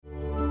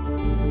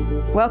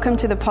Welcome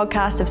to the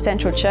podcast of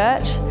Central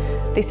Church.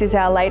 This is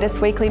our latest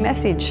weekly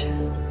message.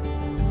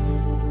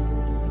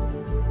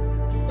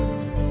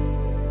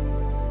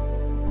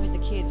 With the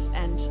kids,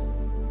 and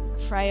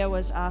Freya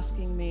was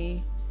asking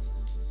me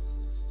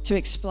to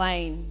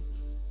explain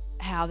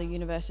how the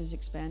universe is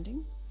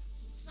expanding.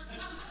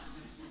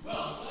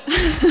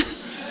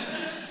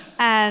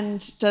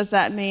 And does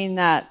that mean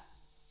that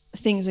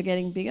things are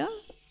getting bigger?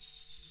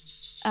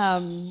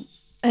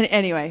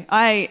 Anyway,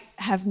 I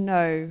have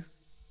no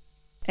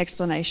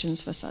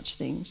explanations for such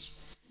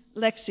things.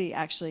 Lexi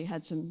actually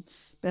had some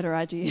better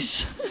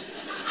ideas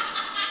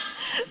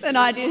than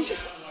I did.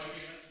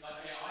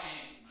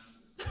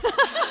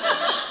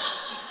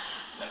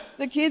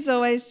 The kids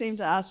always seem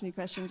to ask me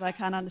questions I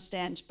can't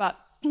understand, but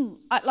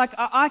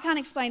I can't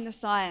explain the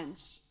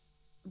science,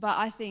 but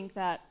I think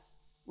that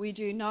we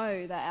do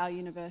know that our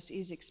universe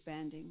is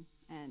expanding.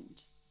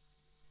 And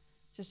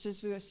just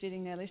as we were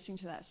sitting there listening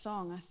to that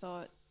song, I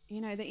thought,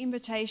 the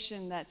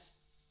invitation that's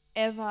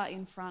ever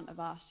in front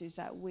of us is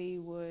that we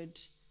would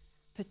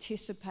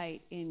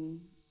participate in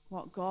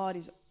what God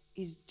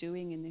is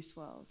doing in this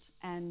world.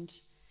 And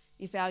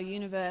if our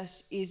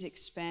universe is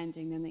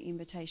expanding, then the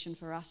invitation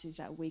for us is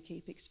that we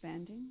keep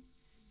expanding.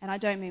 And I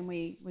don't mean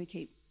we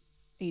keep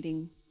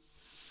eating,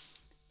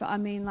 but I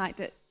mean like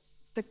that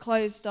the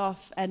closed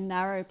off and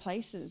narrow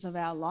places of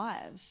our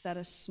lives that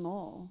are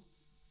small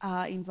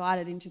are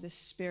invited into the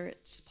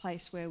Spirit's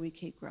place where we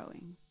keep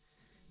growing,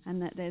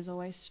 and that there's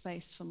always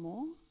space for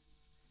more.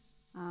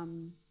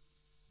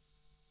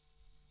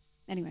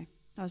 Anyway,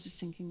 I was just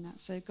thinking that.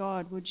 So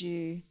God, would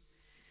you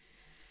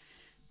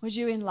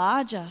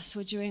enlarge us?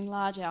 Would you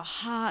enlarge our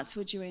hearts?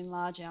 Would you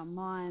enlarge our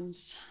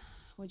minds?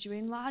 Would you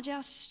enlarge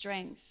our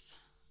strength?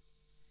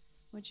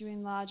 Would you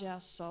enlarge our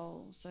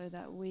soul so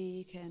that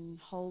we can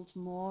hold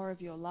more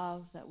of your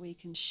love, that we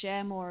can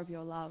share more of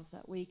your love,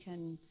 that we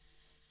can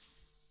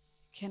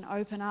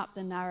open up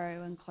the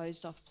narrow and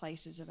closed off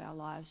places of our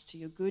lives to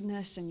your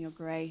goodness and your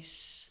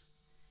grace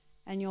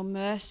and your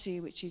mercy,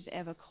 which is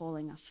ever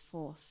calling us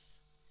forth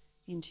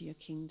into your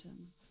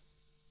kingdom.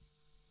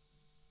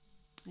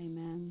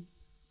 Amen.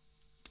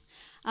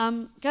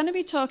 I'm going to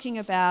be talking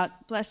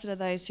about blessed are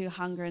those who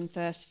hunger and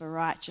thirst for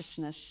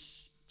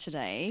righteousness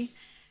today.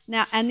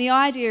 Now, and the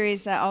idea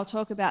is that I'll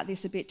talk about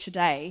this a bit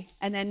today,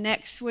 and then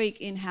next week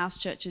in house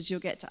churches you'll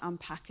get to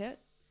unpack it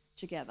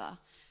together.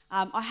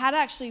 I had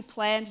actually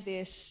planned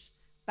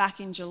this back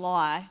in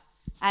July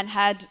and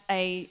had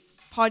a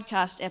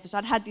podcast episode.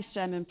 I'd had this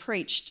sermon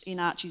preached in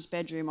Archie's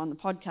bedroom on the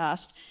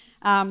podcast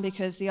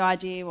because the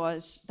idea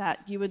was that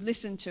you would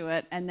listen to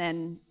it and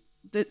then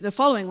the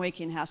following week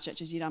in house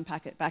churches you'd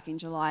unpack it back in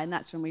July, and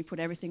that's when we put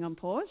everything on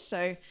pause.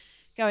 So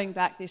going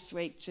back this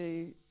week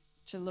to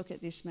look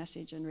at this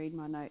message and read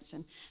my notes.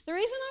 And the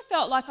reason I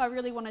felt like I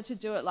really wanted to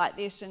do it like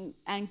this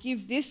and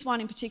give this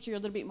one in particular a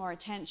little bit more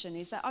attention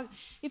is that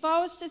if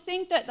I was to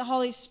think that the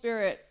Holy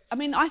Spirit,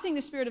 I think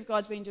the Spirit of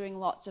God's been doing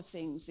lots of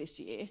things this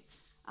year.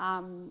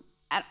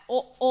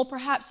 Or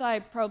perhaps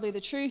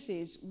the truth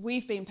is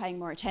we've been paying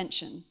more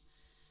attention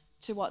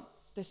to what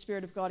the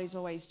Spirit of God is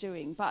always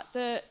doing. But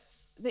the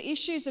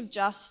issues of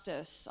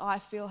justice, I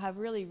feel, have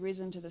really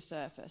risen to the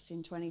surface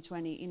in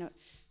 2020,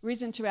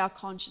 risen to our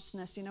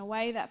consciousness in a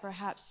way that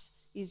perhaps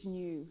is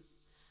new.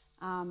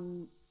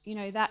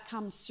 That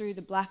comes through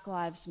the Black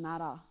Lives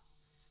Matter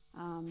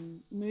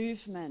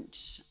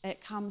movement.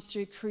 It comes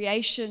through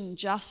creation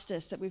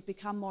justice that we've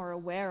become more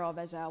aware of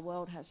as our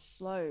world has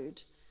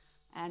slowed.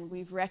 And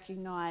we've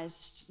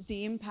recognised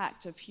the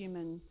impact of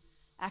human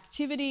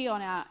activity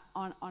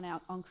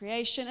on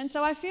creation. And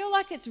so I feel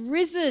like it's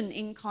risen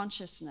in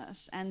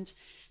consciousness. And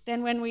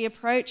then when we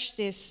approach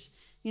this,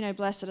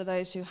 blessed are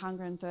those who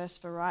hunger and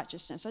thirst for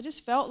righteousness, I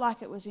just felt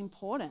like it was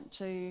important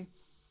to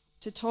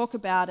talk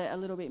about it a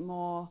little bit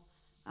more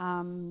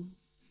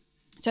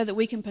so that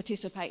we can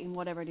participate in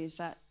whatever it is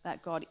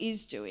that God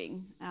is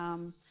doing.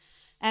 And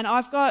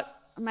I've got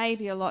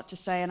maybe a lot to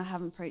say, and I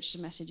haven't preached a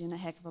message in a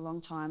heck of a long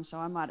time, so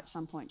I might at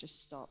some point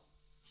just stop.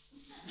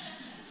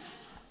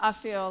 I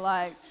feel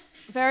like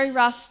very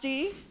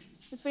rusty.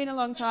 It's been a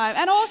long time.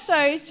 And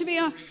also, to be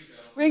honest,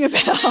 ring a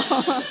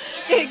bell.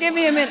 Give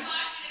me a minute.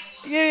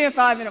 Give me a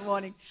 5-minute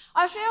warning.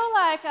 I feel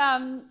like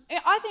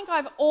I think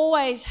I've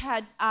always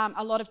had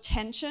a lot of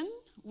tension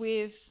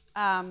with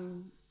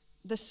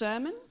the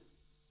sermon,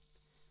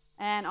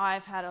 and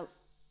I've had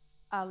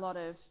a lot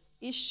of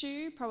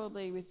issue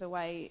probably with the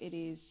way it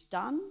is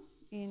done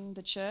in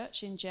the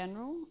church in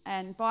general.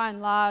 And by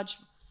and large,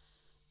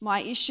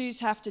 my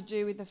issues have to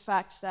do with the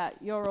fact that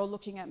you're all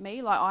looking at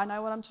me like I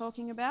know what I'm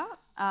talking about,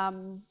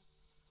 and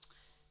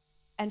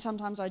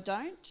sometimes I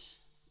don't.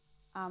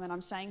 And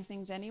I'm saying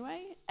things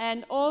anyway.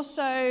 And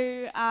also,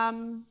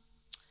 I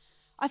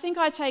think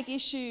I take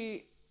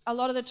issue a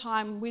lot of the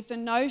time with the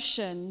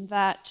notion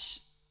that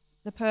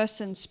the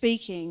person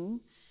speaking,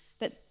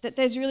 that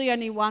there's really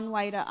only one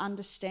way to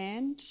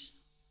understand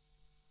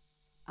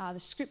the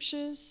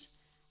scriptures,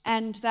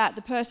 and that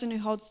the person who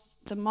holds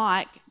the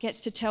mic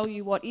gets to tell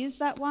you what is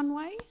that one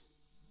way.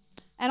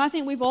 And I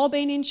think we've all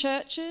been in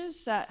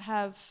churches that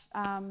have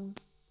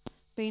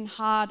been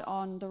hard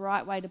on the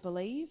right way to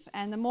believe.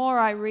 And the more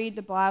I read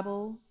the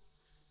Bible,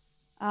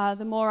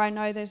 the more I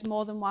know there's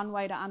more than one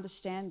way to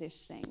understand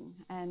this thing.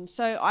 And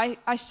so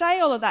I say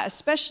all of that,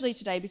 especially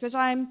today, because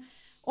I'm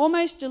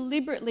almost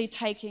deliberately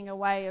taking a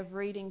way of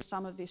reading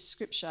some of this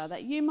scripture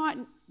that you might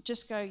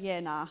just go, yeah,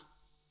 nah.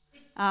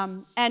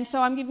 And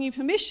so I'm giving you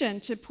permission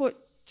to put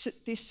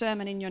this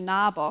sermon in your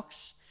nah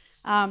box.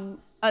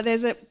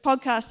 There's a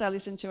podcast I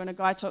listen to, and a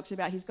guy talks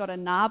about he's got a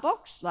nah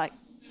box, like,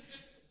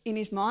 in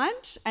his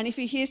mind. And if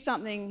he hears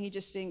something, he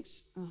just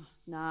thinks, oh,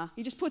 nah.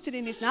 He just puts it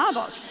in his nah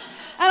box.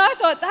 And I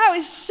thought, that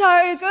was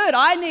so good.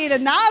 I need a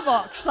nah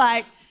box.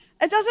 Like,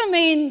 it doesn't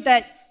mean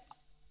that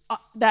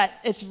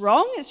it's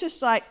wrong. It's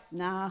just like,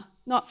 nah,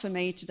 not for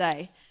me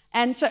today.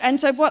 And so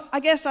what I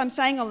guess I'm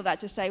saying all of that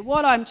to say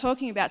what I'm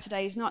talking about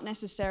today is not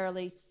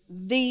necessarily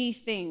the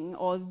thing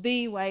or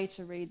the way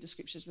to read the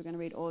scriptures we're going to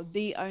read or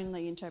the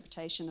only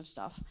interpretation of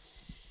stuff.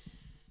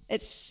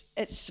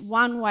 It's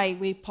one way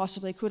we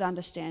possibly could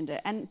understand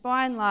it. And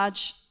by and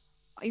large,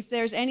 if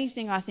there's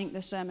anything I think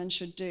the sermon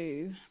should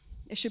do,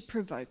 it should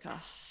provoke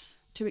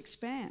us to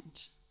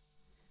expand.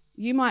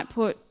 You might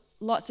put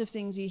lots of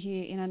things you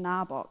hear in a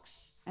nah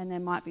box, and there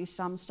might be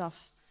some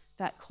stuff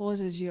that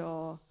causes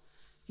your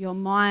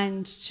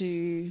mind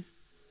to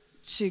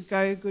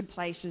go good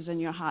places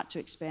and your heart to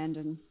expand,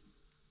 and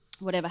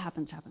whatever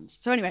happens, happens.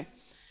 So anyway,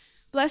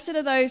 blessed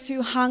are those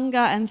who hunger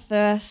and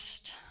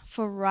thirst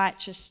for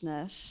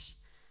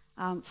righteousness,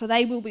 for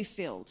they will be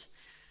filled.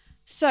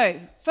 So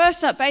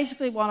first up,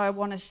 basically what I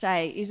want to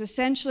say is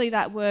essentially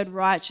that word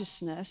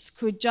righteousness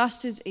could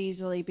just as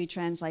easily be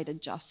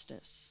translated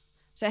justice.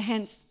 So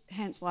hence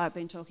why I've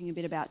been talking a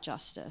bit about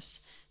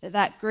justice.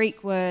 That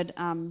Greek word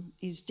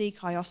is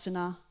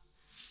dikaiosuna,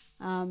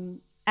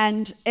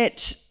 and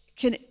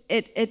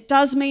it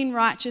does mean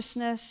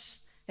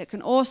righteousness. It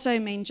can also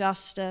mean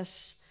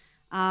justice.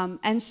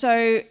 And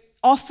so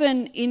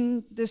often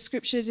in the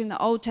scriptures in the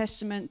Old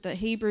Testament, the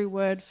Hebrew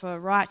word for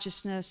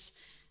righteousness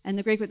and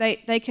the Greek word,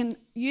 they can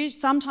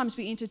sometimes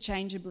be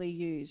interchangeably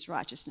used,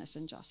 righteousness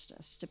and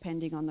justice,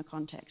 depending on the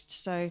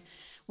context. So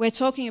we're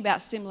talking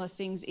about similar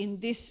things in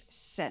this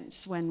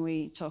sense when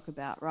we talk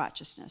about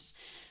righteousness.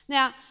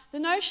 Now, the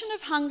notion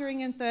of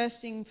hungering and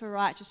thirsting for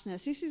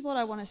righteousness, this is what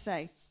I want to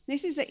say.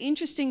 This is an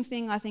interesting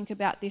thing I think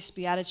about this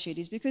beatitude,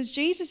 is because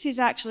Jesus is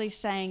actually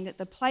saying that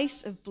the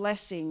place of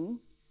blessing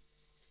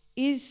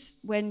is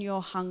when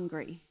you're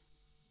hungry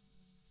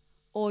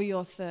or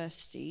you're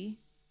thirsty,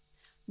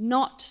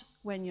 not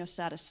when you're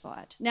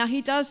satisfied. Now,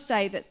 he does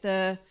say that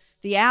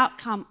the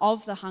outcome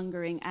of the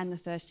hungering and the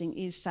thirsting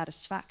is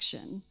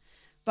satisfaction,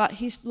 but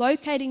he's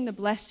locating the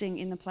blessing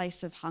in the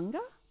place of hunger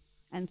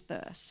and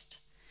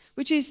thirst,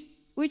 which is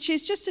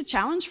just a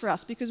challenge for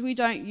us because we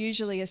don't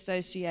usually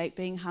associate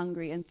being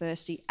hungry and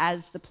thirsty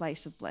as the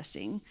place of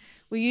blessing.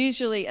 We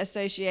usually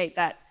associate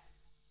that,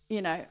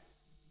 really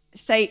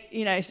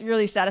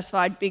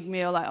satisfied big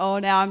meal, like, oh,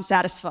 now I'm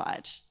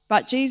satisfied.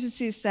 But Jesus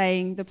is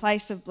saying the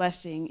place of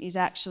blessing is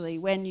actually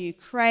when you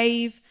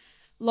crave,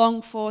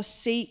 long for,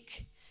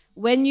 seek,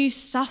 when you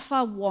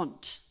suffer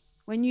want,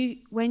 when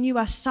you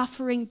are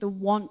suffering the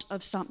want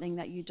of something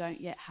that you don't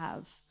yet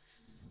have.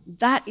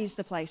 That is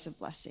the place of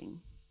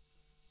blessing.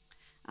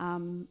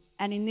 And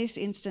in this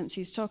instance,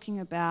 he's talking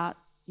about,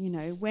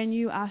 when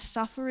you are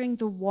suffering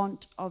the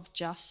want of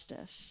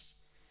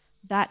justice,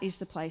 that is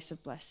the place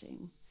of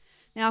blessing.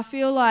 Now, I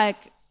feel like,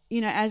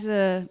 as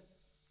a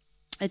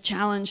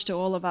challenge to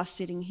all of us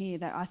sitting here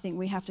that I think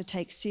we have to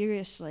take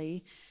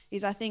seriously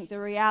is I think the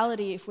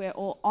reality, if we're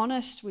all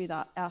honest with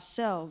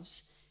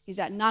ourselves, is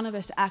that none of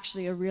us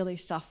actually are really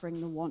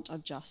suffering the want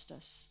of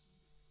justice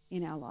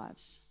in our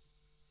lives.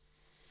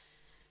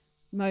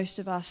 Most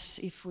of us,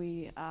 if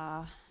we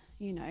are,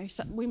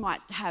 we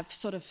might have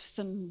sort of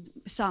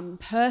some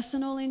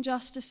personal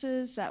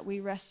injustices that we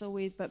wrestle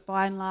with, but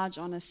by and large,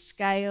 on a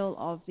scale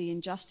of the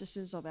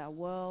injustices of our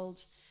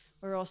world,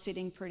 we're all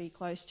sitting pretty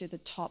close to the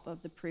top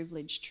of the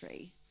privilege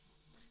tree.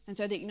 And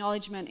so the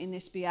acknowledgement in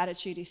this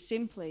beatitude is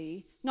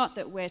simply not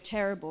that we're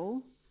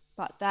terrible,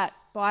 but that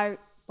by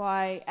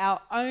our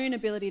own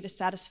ability to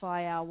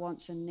satisfy our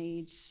wants and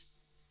needs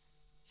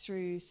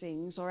through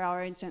things or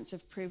our own sense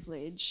of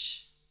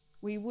privilege,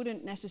 we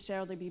wouldn't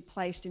necessarily be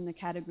placed in the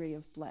category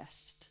of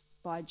blessed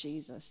by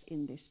Jesus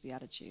in this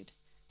beatitude.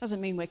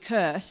 Doesn't mean we're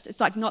cursed. It's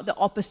like not the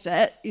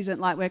opposite, isn't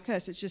like we're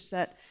cursed. It's just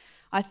that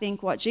I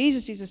think what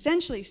Jesus is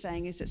essentially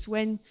saying is it's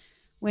when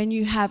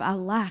you have a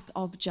lack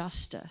of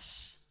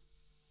justice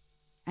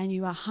and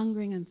you are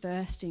hungering and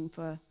thirsting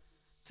for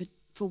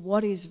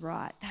what is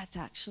right, that's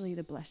actually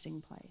the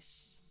blessing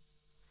place.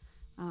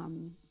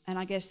 And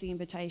I guess the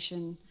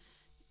invitation,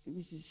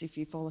 this is if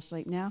you fall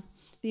asleep now,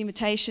 the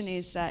invitation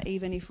is that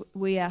even if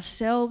we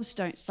ourselves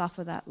don't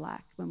suffer that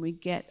lack, when we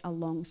get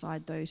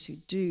alongside those who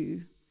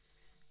do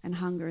and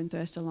hunger and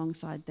thirst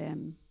alongside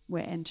them, we're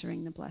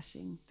entering the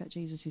blessing that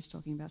Jesus is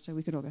talking about. So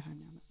we could all go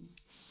home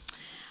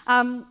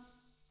now.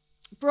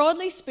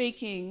 Broadly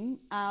speaking,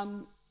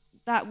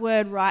 that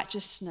word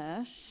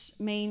righteousness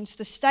means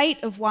the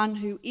state of one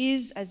who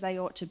is as they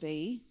ought to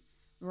be,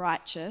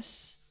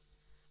 righteous,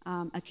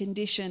 a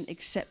condition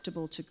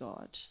acceptable to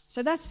God.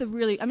 So that's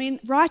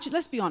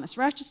let's be honest,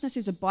 righteousness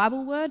is a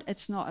Bible word,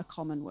 it's not a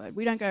common word.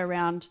 We don't go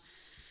around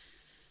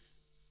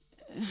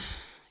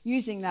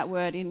using that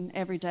word in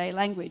everyday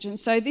language. And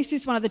so this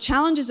is one of the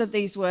challenges of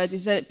these words,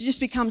 is that it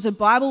just becomes a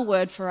Bible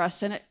word for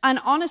us. And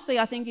honestly,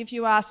 I think if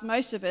you ask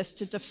most of us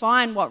to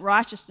define what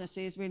righteousness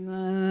is,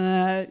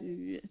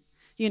 and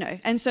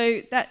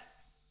so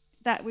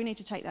that we need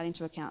to take that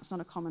into account. It's not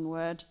a common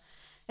word.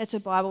 It's a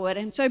Bible word.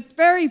 And so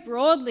very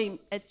broadly,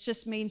 it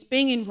just means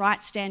being in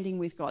right standing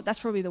with God. That's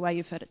probably the way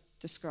you've heard it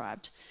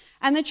described.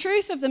 And the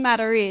truth of the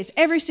matter is,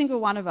 every single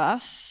one of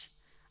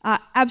us are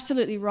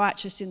absolutely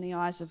righteous in the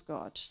eyes of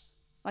God.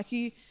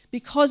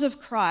 Because of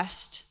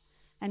Christ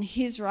and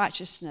his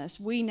righteousness,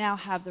 we now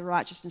have the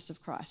righteousness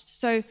of Christ.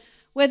 So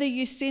whether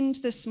you sinned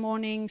this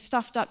morning,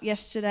 stuffed up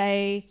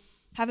yesterday,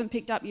 haven't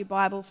picked up your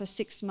Bible for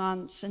 6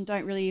 months and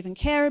don't really even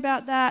care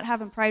about that,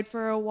 haven't prayed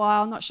for a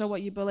while, not sure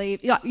what you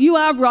believe, you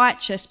are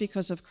righteous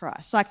because of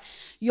Christ.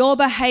 Your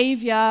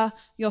behavior,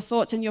 your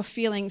thoughts and your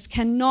feelings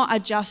cannot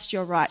adjust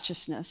your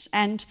righteousness.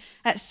 And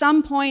at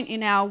some point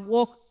in our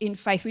walk in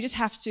faith, we just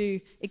have to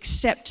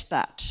accept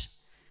that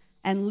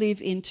and live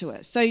into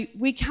it. So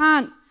we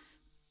can't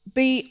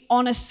be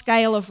on a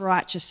scale of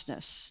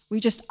righteousness. We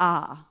just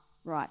are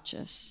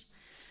righteous.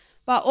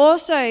 But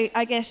also,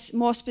 I guess,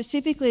 more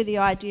specifically, the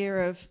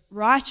idea of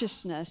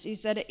righteousness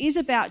is that it is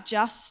about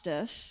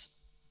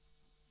justice.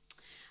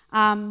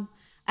 And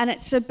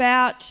it's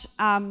about,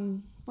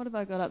 what have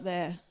I got up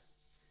there?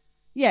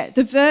 Yeah,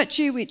 the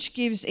virtue which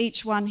gives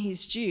each one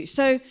his due.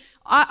 So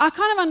I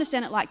kind of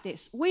understand it like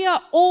this. We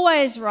are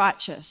always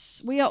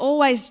righteous. We are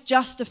always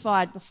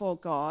justified before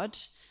God.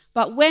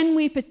 But when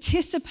we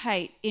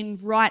participate in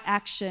right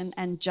action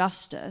and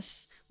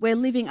justice, we're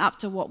living up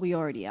to what we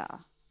already are.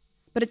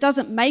 But it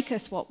doesn't make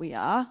us what we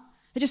are.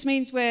 It just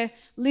means we're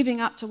living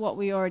up to what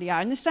we already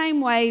are. In the same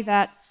way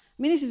that,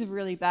 this is a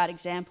really bad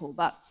example,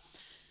 but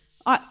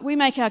we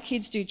make our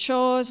kids do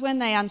chores. When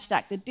they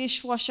unstack the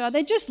dishwasher,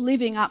 they're just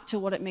living up to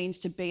what it means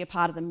to be a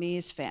part of the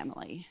Mears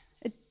family.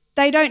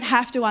 They don't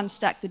have to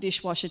unstack the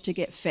dishwasher to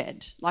get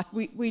fed.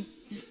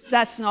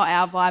 That's not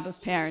our vibe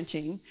of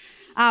parenting.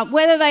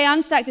 Whether they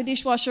unstack the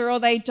dishwasher or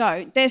they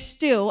don't, they're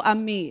still a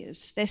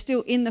Mears. They're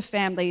still in the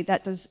family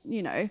that does,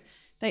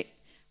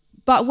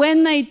 But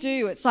when they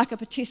do, it's like a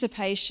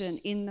participation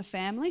in the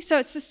family. So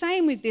it's the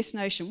same with this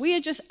notion. We are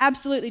just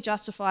absolutely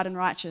justified and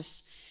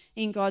righteous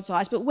in God's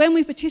eyes. But when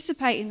we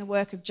participate in the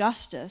work of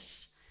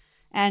justice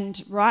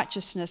and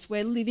righteousness,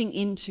 we're living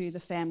into the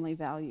family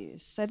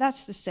values. So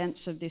that's the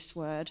sense of this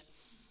word.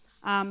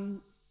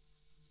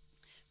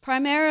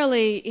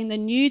 Primarily in the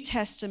New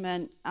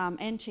Testament,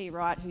 N.T.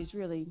 Wright, who's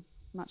really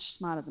much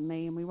smarter than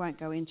me, and we won't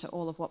go into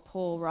all of what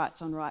Paul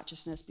writes on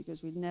righteousness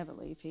because we'd never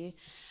leave here.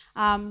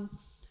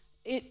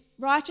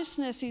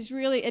 Righteousness is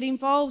really, it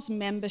involves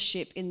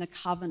membership in the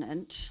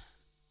covenant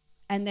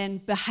and then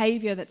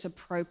behaviour that's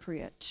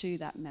appropriate to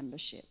that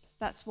membership.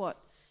 That's what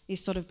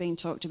is sort of being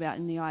talked about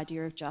in the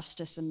idea of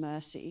justice and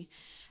mercy.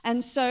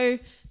 And so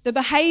the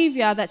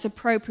behaviour that's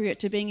appropriate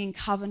to being in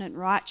covenant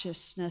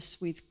righteousness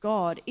with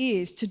God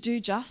is to do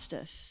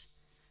justice,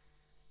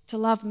 to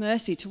love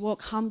mercy, to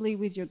walk humbly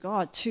with your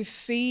God, to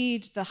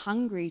feed the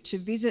hungry, to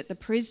visit the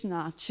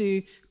prisoner,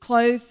 to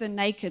clothe the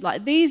naked.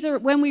 These are,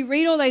 when we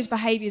read all those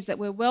behaviours that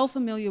we're well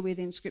familiar with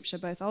in Scripture,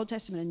 both Old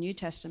Testament and New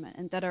Testament,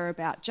 and that are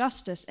about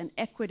justice and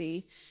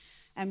equity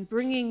and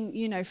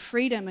bringing,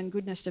 freedom and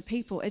goodness to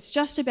people, it's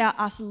just about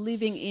us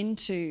living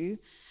into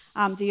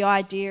the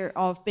idea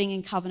of being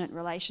in covenant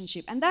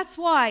relationship. And that's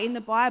why in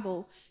the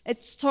Bible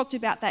it's talked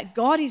about that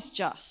God is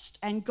just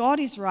and God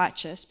is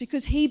righteous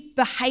because he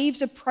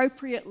behaves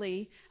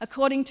appropriately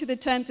according to the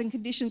terms and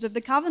conditions of the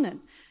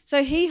covenant.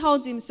 So he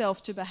holds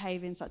himself to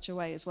behave in such a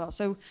way as well.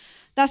 So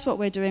that's what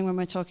we're doing when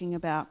we're talking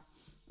about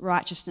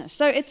righteousness.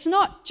 So it's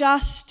not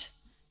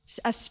just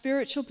a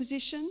spiritual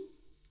position,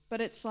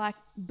 but it's like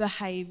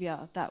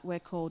behaviour that we're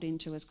called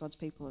into as God's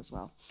people as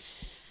well.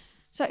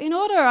 So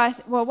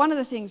one of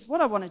the things,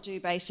 what I want to do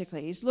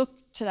basically is look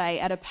today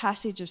at a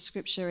passage of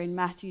Scripture in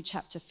Matthew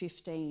chapter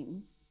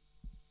 15,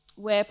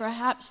 where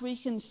perhaps we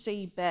can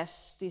see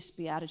best this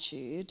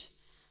beatitude,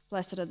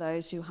 blessed are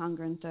those who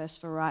hunger and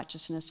thirst for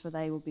righteousness, for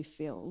they will be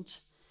filled,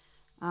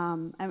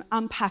 and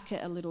unpack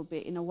it a little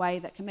bit in a way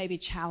that can maybe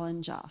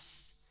challenge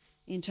us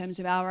in terms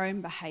of our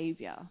own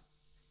behaviour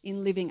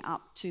in living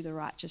up to the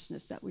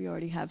righteousness that we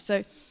already have.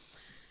 So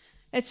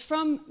it's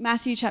from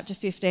Matthew chapter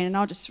 15, and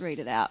I'll just read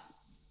it out.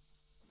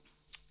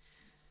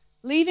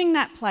 Leaving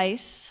that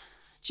place,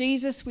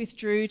 Jesus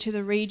withdrew to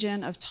the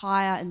region of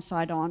Tyre and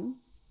Sidon.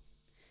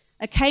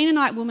 A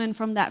Canaanite woman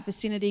from that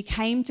vicinity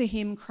came to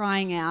him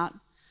crying out,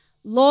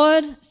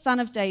 "Lord, Son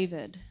of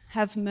David,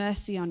 have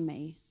mercy on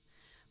me.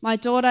 My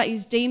daughter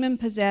is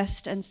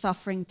demon-possessed and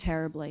suffering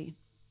terribly."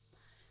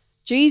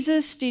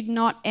 Jesus did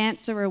not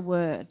answer a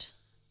word.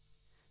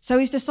 So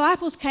his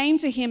disciples came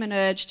to him and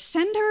urged,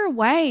 "Send her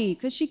away,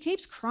 because she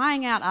keeps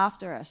crying out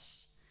after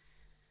us."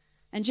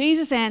 And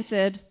Jesus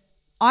answered,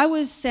 "I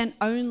was sent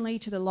only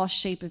to the lost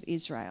sheep of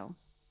Israel."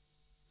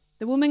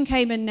 The woman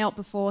came and knelt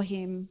before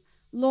him.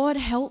 "Lord,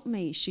 help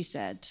me," she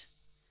said.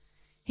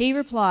 He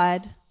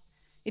replied,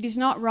 "It is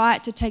not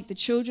right to take the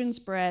children's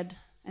bread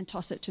and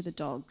toss it to the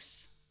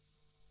dogs."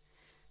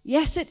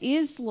 "Yes, it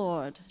is,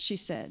 Lord," she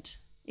said.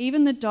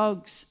 "Even the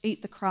dogs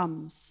eat the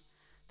crumbs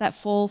that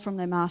fall from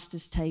their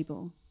master's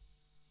table."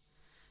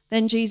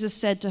 Then Jesus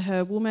said to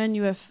her, "Woman,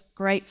 you have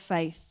great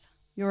faith.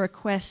 Your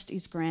request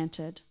is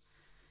granted."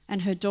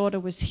 And her daughter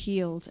was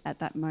healed at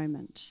that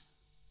moment.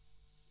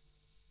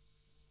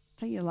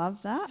 Don't you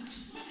love that?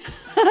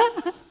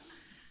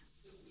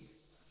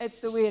 It's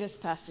the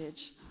weirdest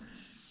passage.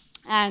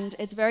 And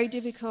it's very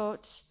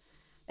difficult.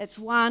 It's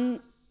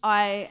one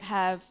I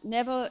have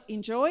never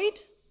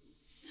enjoyed.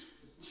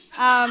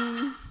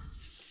 And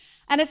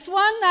it's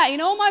one that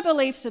in all my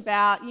beliefs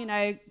about,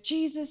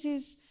 Jesus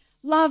is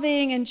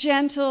loving and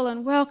gentle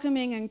and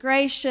welcoming and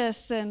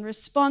gracious and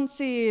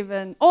responsive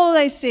and all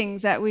those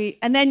things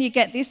and then you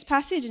get this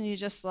passage and you're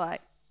just like,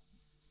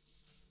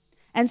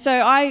 and so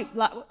I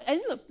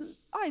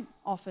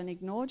often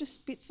ignore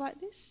just bits like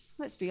this.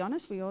 Let's be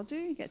honest, we all do.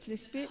 You get to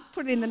this bit,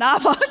 put it in the nar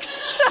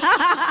box.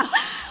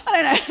 I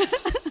don't know.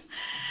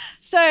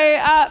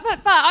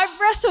 But I've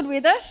wrestled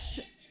with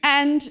it,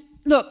 and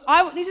look,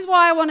 this is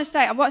why I want to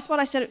say, that's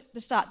what I said at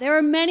the start. There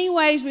are many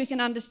ways we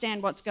can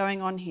understand what's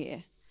going on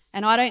here.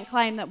 And I don't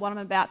claim that what I'm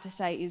about to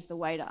say is the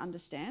way to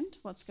understand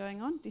what's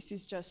going on. This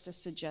is just a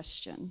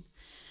suggestion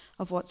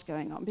of what's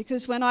going on.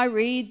 Because when I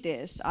read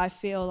this, I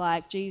feel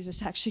like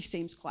Jesus actually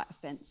seems quite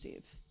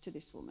offensive to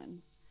this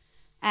woman,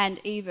 and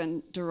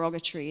even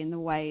derogatory in the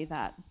way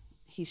that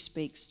he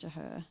speaks to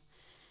her.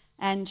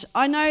 And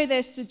I know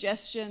there's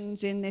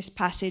suggestions in this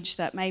passage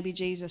that maybe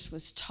Jesus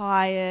was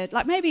tired,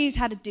 like maybe he's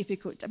had a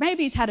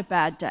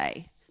bad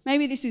day.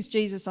 Maybe this is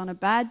Jesus on a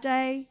bad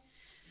day.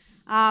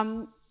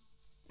 I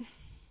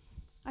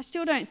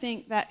still don't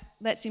think that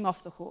lets him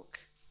off the hook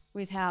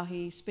with how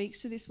he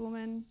speaks to this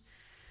woman.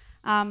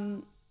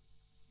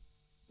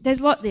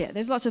 There's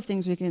lots of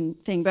things we can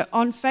think, but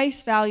on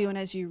face value and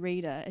as you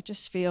read it, it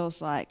just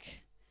feels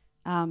like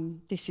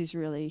this is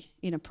really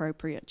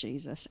inappropriate,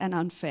 Jesus, and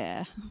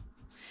unfair.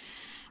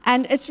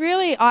 And it's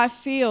really, I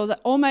feel, that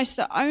almost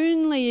the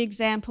only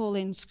example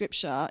in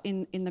Scripture,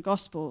 in the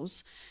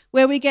Gospels,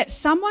 where we get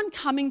someone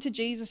coming to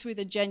Jesus with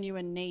a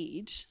genuine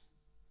need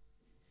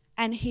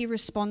and he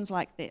responds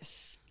like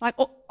this. Like,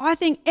 I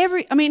think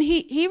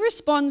he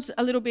responds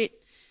a little bit,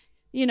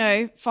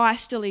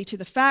 feistily to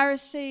the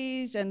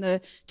Pharisees and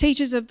the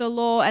teachers of the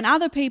law and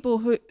other people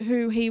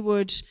who he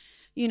would,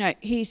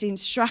 he's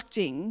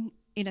instructing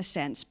in a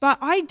sense. But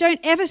I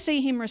don't ever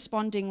see him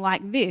responding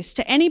like this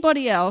to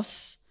anybody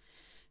else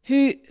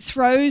who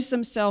throws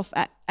themselves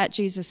at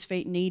Jesus'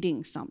 feet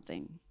needing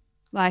something.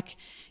 Like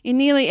in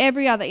nearly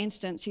every other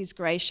instance, he's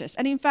gracious.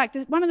 And in fact,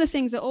 one of the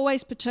things that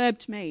always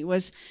perturbed me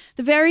was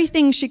the very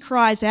thing she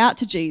cries out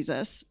to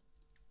Jesus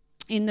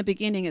in the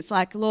beginning. It's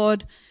like,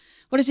 Lord,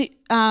 what is it?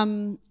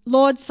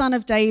 Lord, Son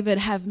of David,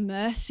 have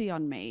mercy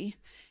on me.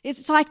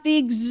 It's like the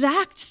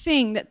exact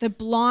thing that the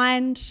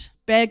blind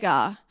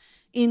beggar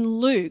in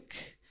Luke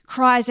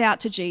cries out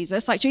to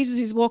Jesus. Like Jesus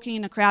is walking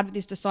in a crowd with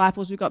his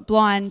disciples. We've got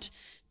blind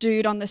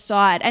dude on the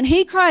side, and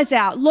he cries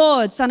out,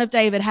 Lord, Son of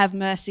David, have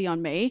mercy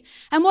on me.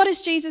 And what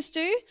does Jesus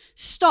do?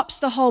 Stops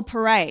the whole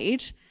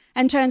parade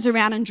and turns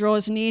around and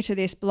draws near to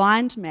this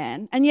blind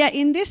man. And yet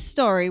in this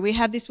story, we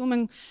have this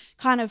woman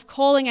kind of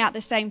calling out the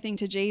same thing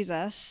to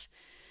Jesus,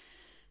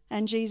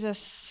 and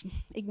Jesus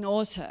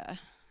ignores her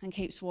and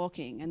keeps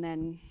walking. And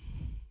then,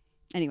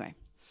 anyway.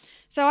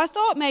 So I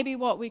thought maybe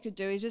what we could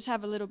do is just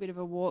have a little bit of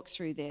a walk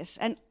through this.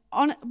 And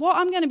what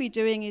I'm going to be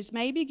doing is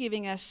maybe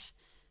giving us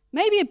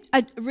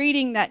a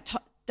reading that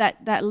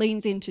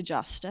leans into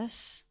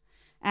justice,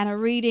 and a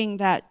reading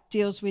that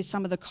deals with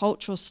some of the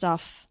cultural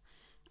stuff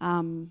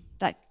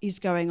that is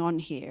going on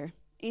here,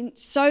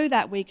 so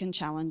that we can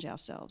challenge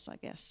ourselves, I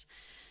guess.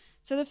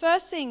 So the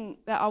first thing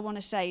that I want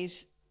to say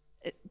is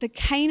the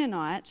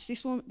Canaanites,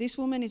 this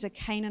woman is a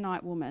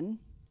Canaanite woman.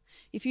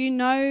 If you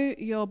know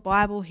your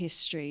Bible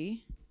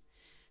history,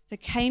 the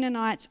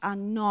Canaanites are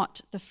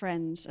not the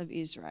friends of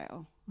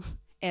Israel,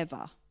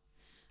 ever.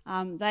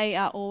 They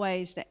are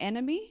always the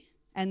enemy,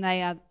 and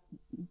they are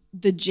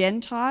the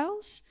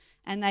Gentiles,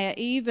 and they are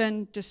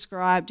even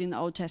described in the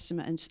Old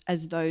Testament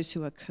as those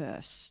who are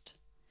cursed.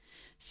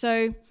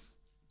 So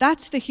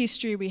that's the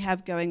history we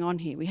have going on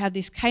here. We have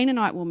this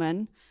Canaanite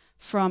woman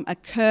from a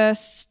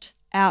cursed,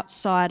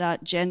 outsider,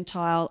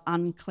 Gentile,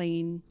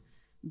 unclean,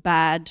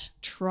 bad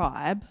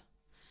tribe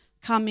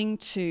coming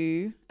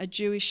to a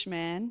Jewish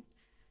man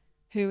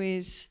who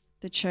is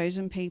the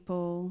chosen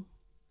people,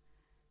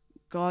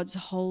 God's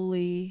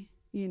holy,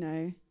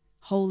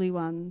 holy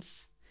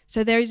ones.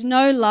 So there is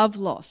no love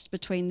lost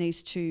between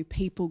these two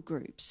people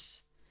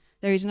groups.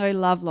 There is no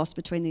love lost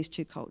between these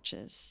two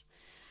cultures.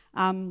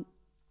 And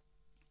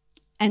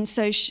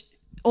so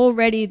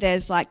already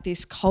there's like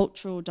this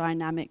cultural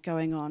dynamic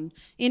going on.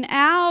 In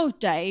our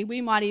day,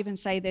 we might even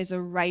say there's a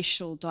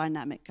racial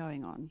dynamic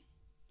going on,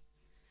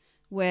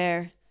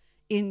 where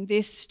in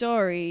this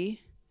story,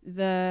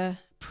 the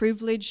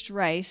privileged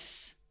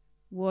race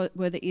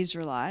were the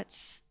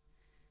Israelites,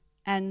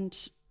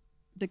 and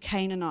the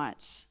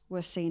Canaanites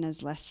were seen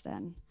as less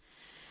than.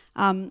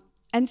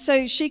 And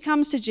so she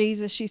comes to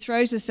Jesus, she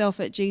throws herself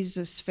at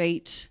Jesus'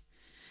 feet,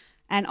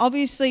 and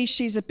obviously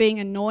she's being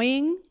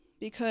annoying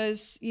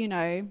because,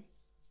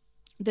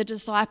 the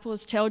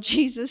disciples tell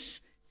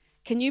Jesus,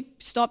 can you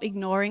stop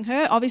ignoring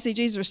her? Obviously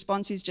Jesus'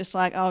 response is just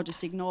like, oh,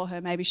 just ignore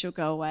her, maybe she'll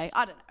go away.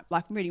 I don't know,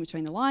 like I'm reading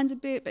between the lines a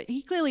bit, but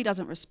he clearly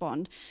doesn't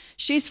respond.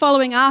 She's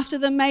following after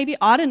them maybe,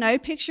 I don't know,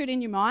 picture it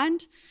in your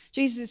mind.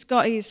 Jesus has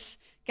got his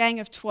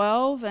gang of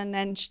 12, and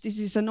then there's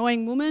this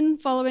annoying woman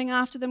following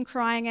after them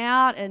crying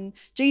out, and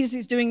Jesus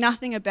is doing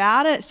nothing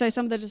about it. So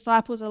some of the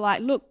disciples are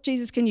like, look,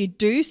 Jesus, can you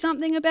do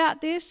something about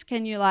this?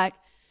 Can you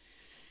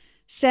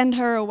send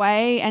her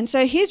away? And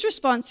so his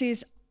response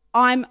is,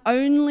 I'm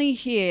only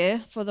here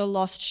for the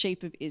lost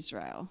sheep of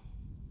Israel.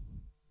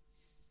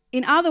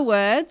 In other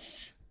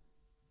words,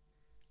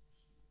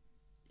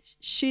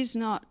 she's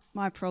not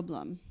my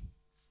problem,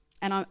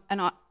 and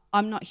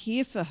I'm not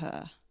here for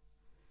her.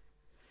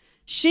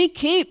 She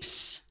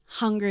keeps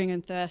hungering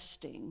and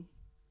thirsting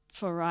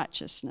for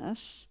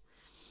righteousness,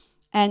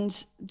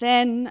 and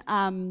then,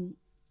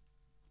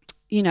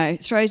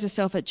 throws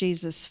herself at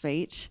Jesus'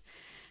 feet.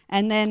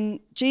 And then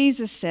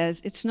Jesus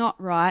says it's not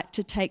right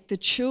to take the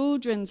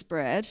children's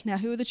bread. Now,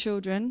 who are the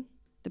children?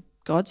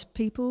 God's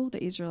people,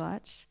 the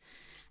Israelites,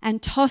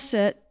 and toss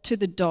it to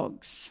the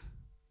dogs.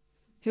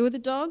 Who are the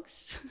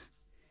dogs?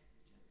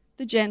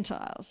 The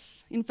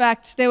Gentiles. In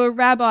fact, there were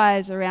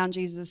rabbis around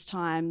Jesus'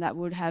 time that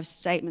would have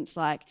statements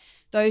like,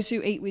 those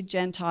who eat with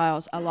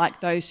Gentiles are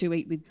like those who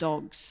eat with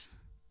dogs.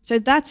 So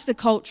that's the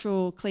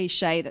cultural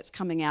cliche that's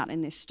coming out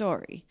in this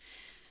story.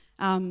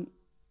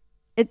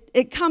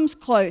 It comes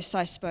close,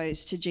 I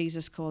suppose, to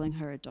Jesus calling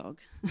her a dog.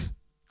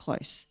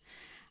 Close.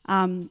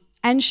 And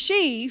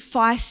she,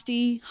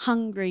 feisty,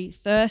 hungry,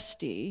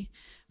 thirsty,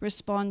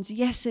 responds,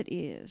 yes, it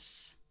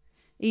is.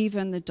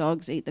 Even the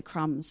dogs eat the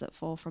crumbs that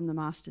fall from the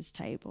master's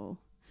table.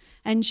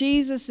 And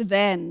Jesus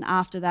then,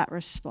 after that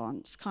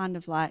response, kind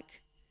of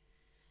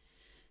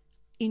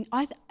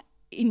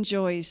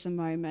enjoys the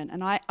moment.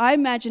 And I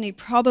imagine he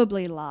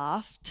probably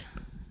laughed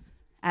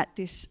at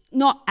this,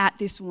 not at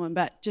this woman,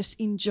 but just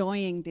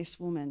enjoying this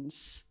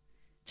woman's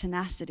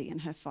tenacity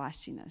and her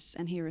feistiness.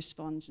 And he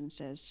responds and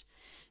says,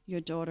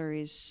 your daughter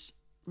is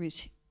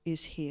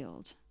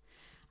healed.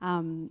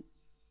 And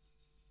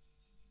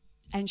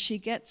she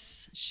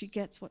gets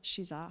what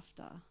she's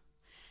after.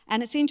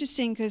 And it's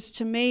interesting because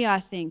to me, I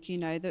think,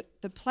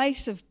 the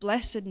place of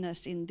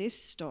blessedness in this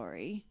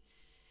story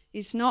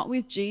is not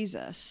with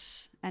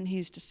Jesus and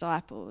his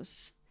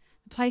disciples.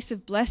 The place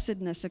of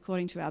blessedness,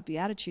 according to our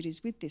beatitude,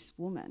 is with this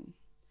woman.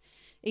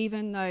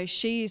 Even though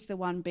she is the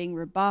one being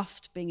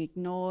rebuffed, being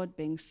ignored,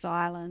 being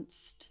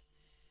silenced,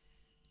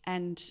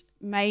 and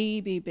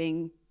maybe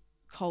being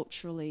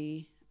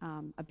culturally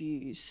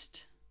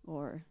abused,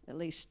 or at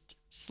least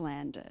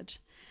slandered.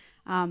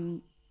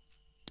 And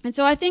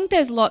so I think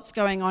there's lots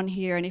going on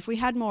here, and if we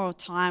had more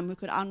time, we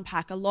could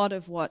unpack a lot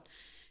of what,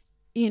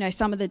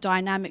 some of the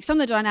dynamics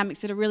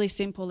that are really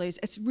simple is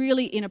it's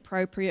really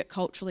inappropriate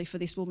culturally for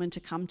this woman to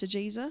come to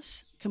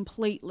Jesus,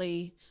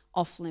 completely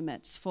off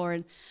limits for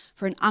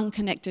an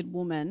unconnected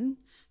woman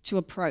to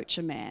approach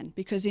a man,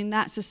 because in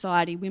that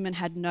society, women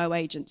had no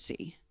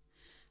agency.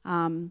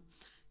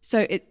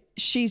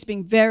 She's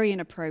being very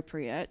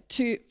inappropriate.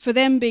 For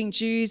them being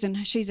Jews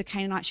and she's a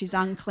Canaanite, she's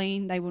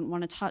unclean, they wouldn't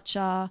want to touch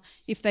her.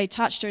 If they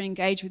touched her and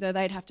engaged with her,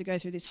 they'd have to go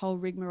through this whole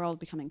rigmarole of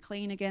becoming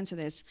clean again. So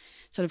there's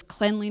sort of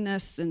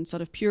cleanliness and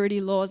sort of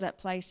purity laws at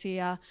place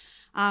here.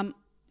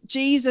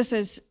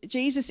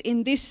 Jesus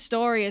in this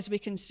story, as we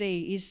can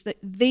see, is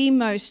the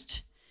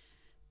most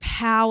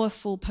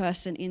powerful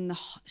person in the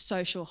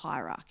social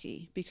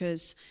hierarchy,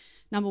 because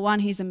number one,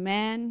 he's a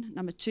man.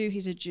 Number two,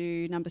 he's a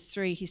Jew. Number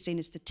three, he's seen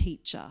as the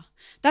teacher.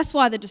 That's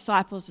why the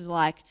disciples are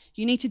like,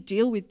 you need to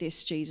deal with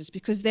this, Jesus,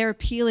 because they're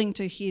appealing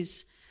to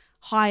his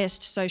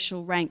highest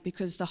social rank,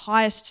 because the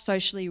highest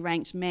socially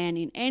ranked man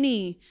in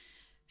any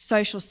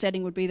social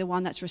setting would be the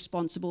one that's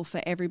responsible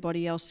for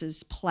everybody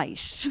else's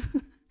place.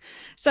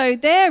 So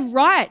they're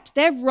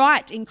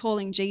right in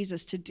calling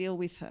Jesus to deal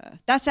with her.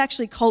 That's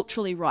actually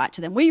culturally right to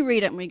them. We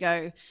read it and we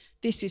go,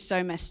 this is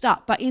so messed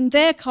up. But in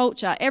their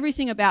culture,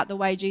 everything about the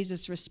way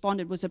Jesus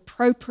responded was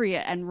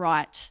appropriate and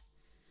right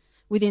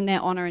within their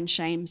honor and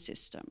shame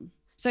system.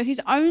 So he's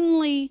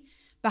only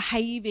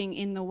behaving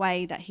in the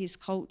way that his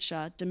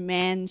culture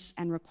demands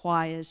and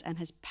requires and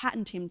has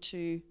patterned him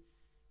to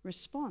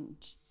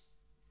respond.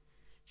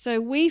 So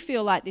we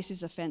feel like this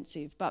is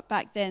offensive, but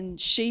back then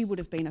she would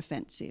have been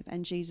offensive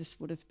and Jesus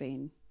would have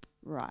been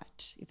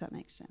right, if that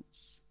makes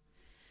sense.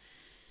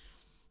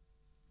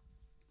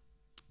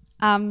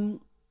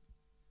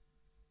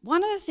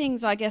 One of the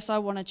things I guess I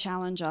want to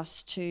challenge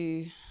us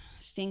to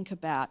think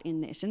about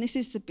in this, and this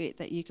is the bit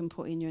that you can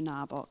put in your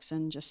nar box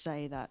and just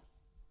say that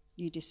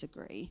you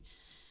disagree,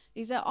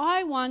 is that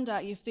I wonder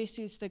if this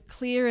is the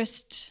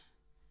clearest,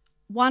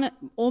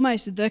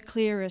 almost the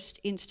clearest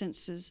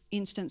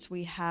instance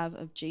we have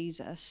of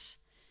Jesus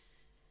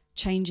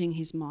changing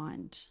his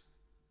mind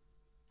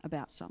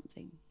about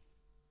something.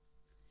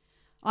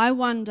 I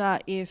wonder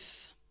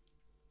if,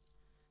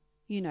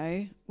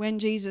 when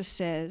Jesus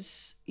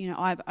says,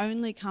 I've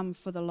only come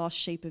for the lost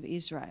sheep of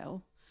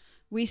Israel,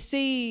 we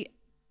see,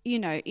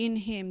 in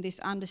him this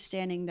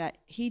understanding that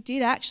he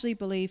did actually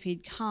believe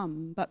he'd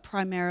come, but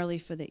primarily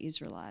for the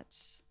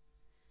Israelites.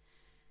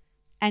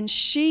 And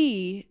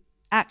she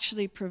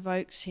actually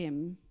provokes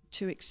him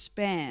to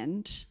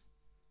expand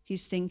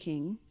his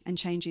thinking and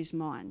change his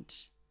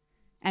mind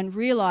and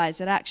realize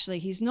that actually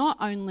he's not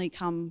only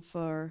come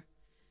for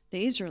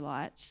the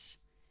Israelites,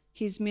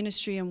 his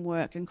ministry and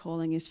work and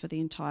calling is for the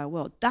entire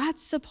world.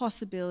 That's a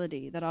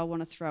possibility that I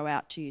want to throw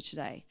out to you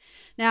today.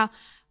 Now,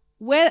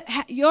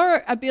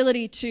 your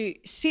ability to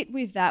sit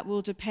with that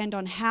will depend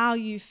on how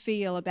you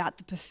feel about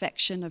the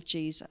perfection of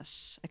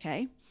Jesus,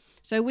 okay?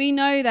 So we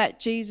know that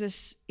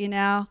Jesus, in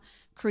our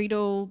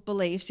creedal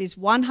beliefs, is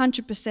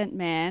 100%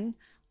 man,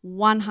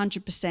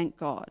 100%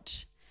 God.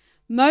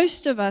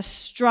 Most of us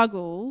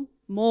struggle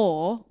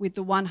more with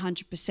the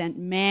 100%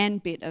 man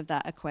bit of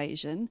that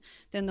equation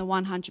than the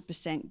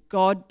 100%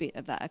 God bit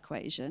of that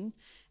equation.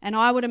 And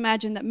I would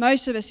imagine that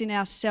most of us in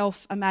our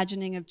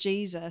self-imagining of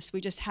Jesus, we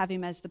just have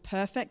him as the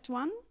perfect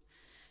one.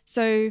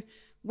 So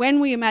when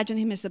we imagine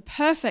him as the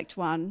perfect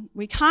one,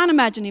 we can't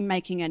imagine him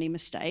making any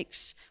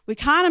mistakes. We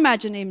can't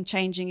imagine him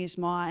changing his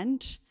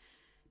mind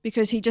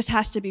because he just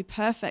has to be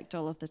perfect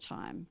all of the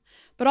time.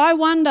 But I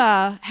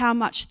wonder how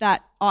much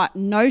that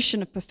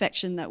notion of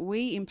perfection that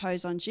we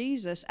impose on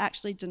Jesus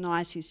actually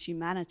denies his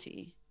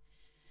humanity.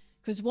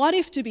 Because what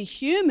if to be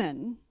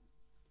human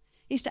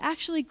is to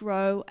actually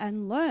grow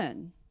and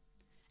learn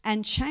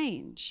and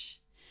change?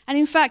 And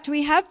in fact,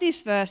 we have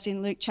this verse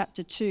in Luke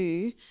chapter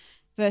 2,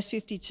 verse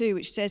 52,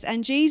 which says,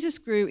 "And Jesus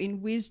grew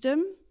in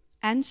wisdom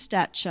and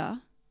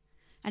stature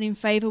and in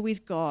favor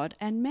with God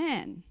and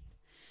man."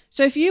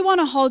 So if you want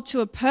to hold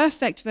to a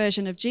perfect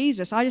version of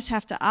Jesus, I just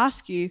have to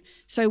ask you,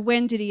 so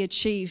when did he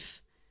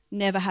achieve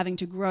never having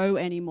to grow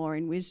anymore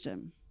in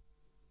wisdom?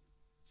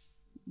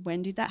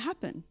 When did that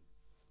happen?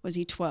 Was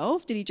he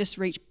 12? Did he just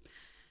reach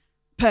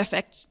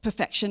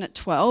perfection at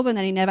 12 and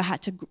then he never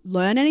had to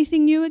learn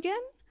anything new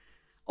again?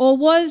 Or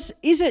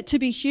is it to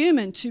be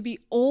human to be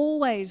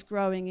always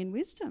growing in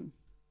wisdom?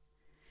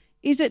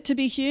 Is it to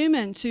be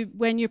human to,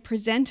 when you're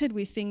presented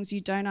with things you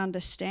don't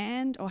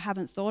understand or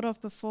haven't thought of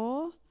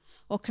before,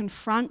 or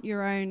confront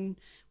your own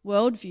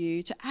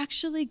worldview, to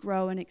actually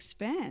grow and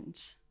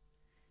expand?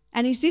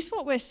 And is this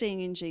what we're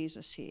seeing in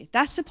Jesus here?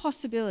 That's a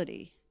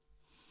possibility.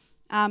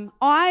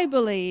 I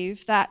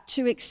believe that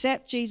to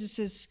accept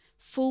Jesus'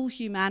 full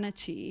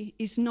humanity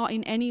is not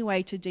in any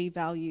way to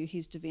devalue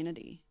his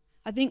divinity.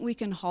 I think we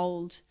can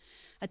hold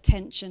a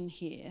tension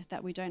here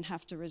that we don't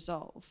have to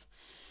resolve.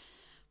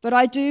 But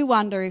I do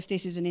wonder if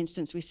this is an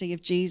instance we see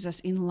of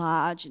Jesus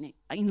enlarging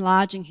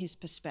his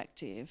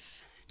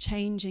perspective,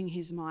 changing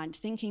his mind,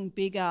 thinking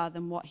bigger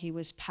than what he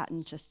was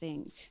patterned to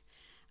think.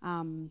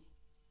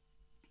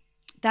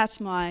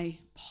 That's my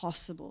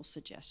possible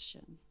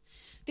suggestion.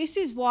 This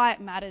is why it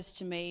matters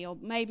to me, or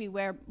maybe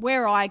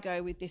where I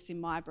go with this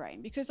in my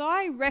brain, because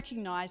I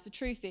recognise the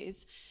truth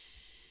is,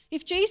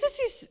 if Jesus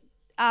is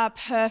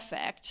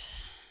perfect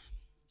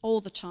all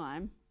the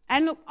time,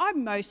 and look, I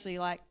mostly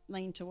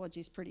lean towards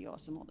he's pretty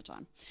awesome all the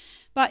time,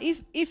 but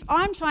if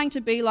I'm trying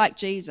to be like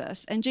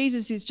Jesus and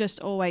Jesus is just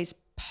always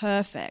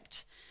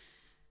perfect,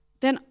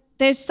 then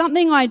there's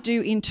something I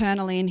do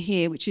internally in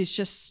here, which is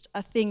just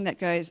a thing that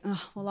goes,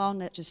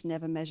 I'll just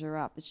never measure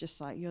up. It's just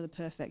like, you're the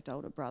perfect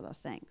older brother,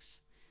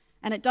 thanks.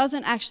 And it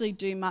doesn't actually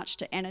do much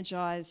to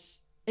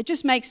energize. It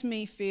just makes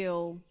me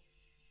feel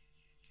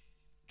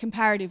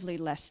comparatively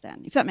less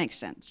than, if that makes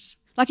sense.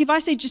 Like if I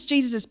see just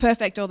Jesus is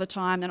perfect all the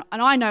time, and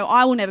I know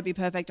I will never be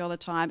perfect all the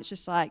time, it's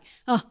just like,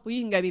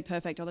 you can go be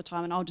perfect all the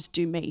time and I'll just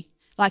do me.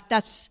 Like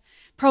that's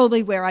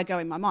probably where I go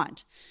in my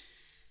mind.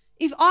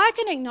 If I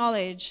can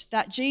acknowledge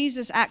that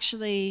Jesus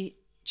actually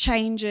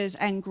changes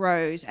and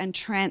grows and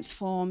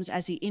transforms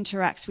as he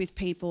interacts with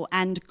people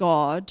and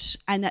God,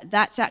 and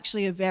that's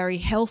actually a very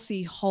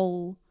healthy,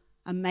 whole,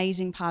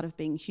 amazing part of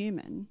being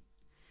human,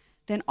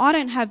 then I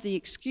don't have the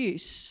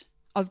excuse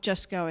of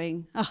just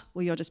going,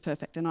 you're just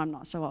perfect and I'm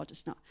not, so I'll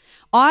just not.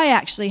 I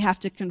actually have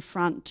to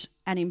confront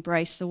and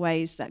embrace the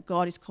ways that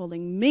God is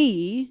calling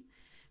me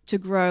to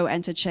grow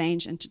and to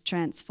change and to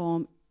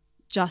transform,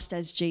 just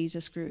as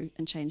Jesus grew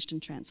and changed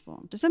and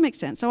transformed. Does that make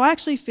sense? So I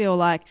actually feel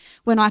like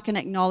when I can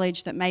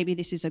acknowledge that maybe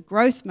this is a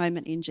growth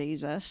moment in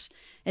Jesus,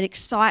 it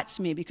excites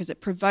me because it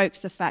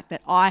provokes the fact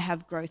that I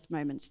have growth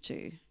moments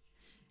too,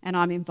 and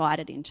I'm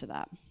invited into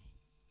that.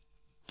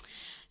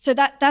 So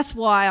that's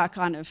why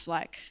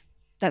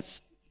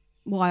that's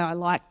why I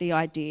like the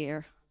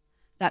idea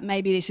that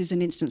maybe this is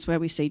an instance where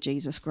we see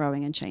Jesus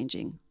growing and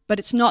changing. But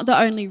it's not the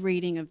only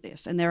reading of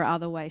this, and there are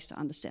other ways to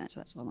understand it, so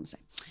that's what I want to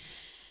say.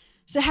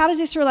 So how does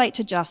this relate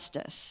to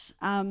justice?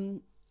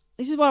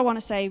 This is what I want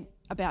to say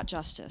about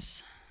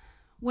justice.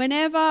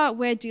 Whenever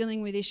we're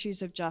dealing with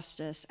issues of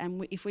justice,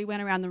 and if we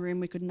went around the room,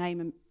 we could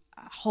name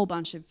a whole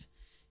bunch of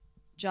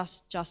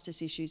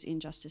justice issues,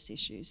 injustice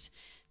issues,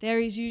 there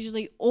is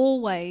usually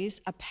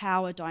always a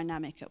power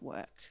dynamic at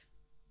work.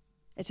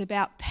 It's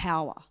about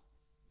power.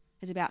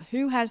 It's about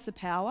who has the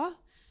power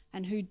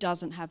and who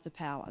doesn't have the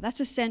power.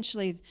 That's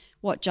essentially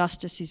what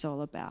justice is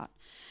all about.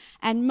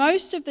 And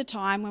most of the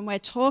time when we're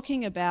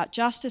talking about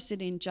justice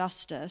and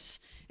injustice,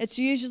 it's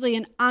usually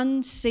an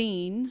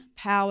unseen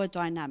power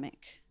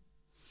dynamic.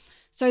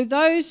 So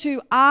those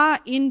who are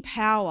in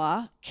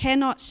power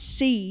cannot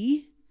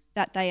see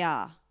that they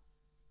are.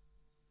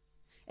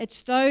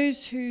 It's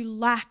those who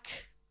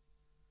lack,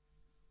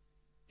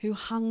 who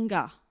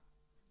hunger,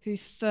 who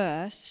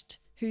thirst,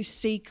 who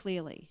see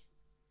clearly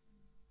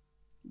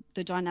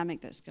the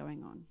dynamic that's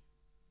going on.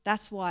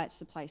 That's why it's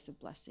the place of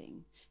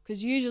blessing.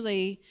 Because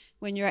usually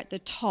when you're at the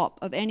top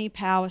of any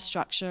power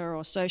structure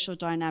or social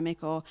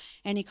dynamic or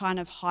any kind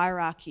of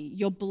hierarchy,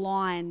 you're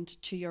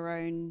blind to your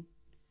own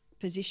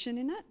position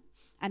in it.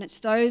 And it's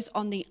those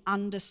on the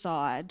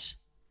underside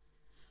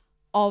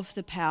of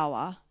the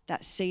power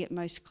that see it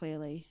most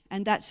clearly.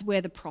 And that's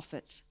where the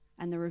prophets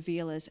and the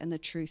revealers and the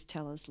truth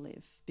tellers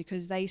live,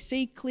 because they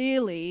see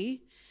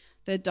clearly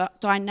the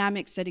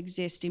dynamics that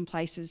exist in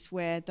places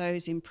where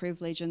those in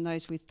privilege and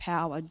those with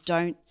power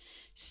don't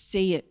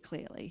see it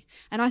clearly.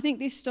 And I think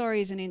this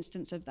story is an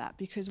instance of that,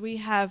 because we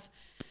have,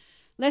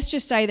 let's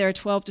just say there are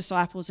 12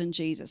 disciples and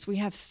Jesus. We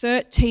have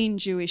 13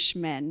 Jewish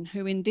men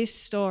who in this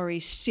story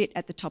sit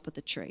at the top of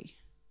the tree.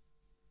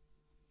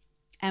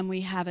 And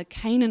we have a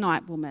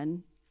Canaanite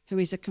woman who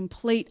is a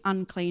complete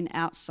unclean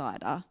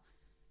outsider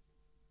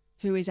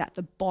who is at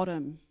the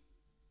bottom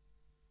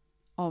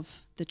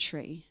of the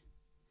tree.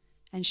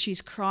 And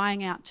she's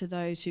crying out to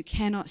those who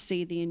cannot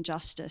see the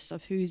injustice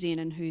of who's in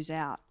and who's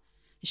out.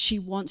 She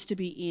wants to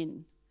be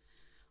in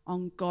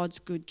on God's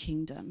good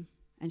kingdom.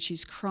 And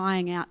she's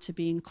crying out to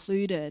be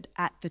included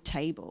at the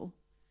table.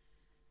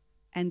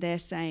 And they're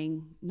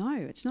saying, no,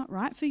 it's not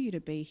right for you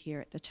to be here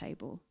at the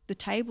table. The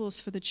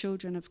table's for the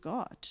children of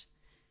God.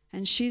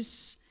 And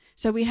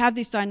so we have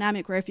this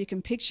dynamic where, if you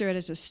can picture it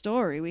as a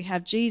story, we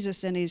have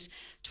Jesus and his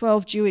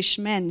 12 Jewish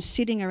men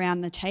sitting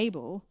around the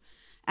table,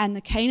 and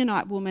the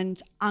Canaanite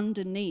woman's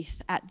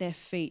underneath at their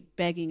feet,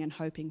 begging and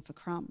hoping for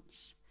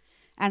crumbs.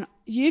 And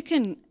you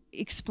can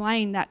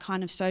explain that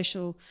kind of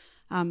social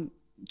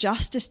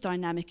justice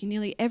dynamic in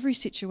nearly every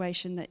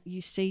situation that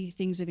you see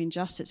things of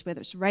injustice, whether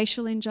it's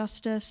racial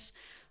injustice,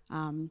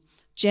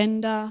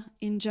 gender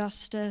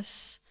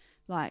injustice,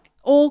 like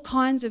all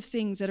kinds of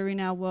things that are in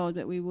our world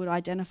that we would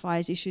identify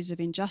as issues of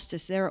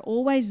injustice. There are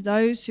always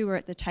those who are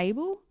at the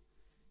table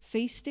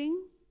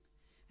feasting,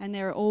 and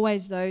there are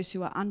always those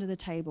who are under the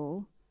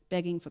table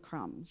begging for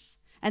crumbs.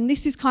 And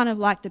this is kind of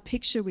like the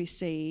picture we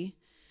see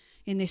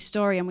in this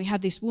story. And we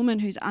have this woman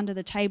who's under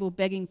the table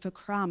begging for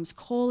crumbs,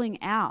 calling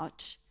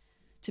out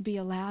to be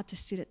allowed to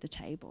sit at the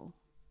table.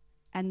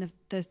 And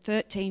the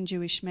 13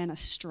 Jewish men are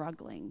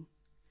struggling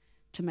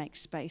to make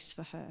space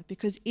for her,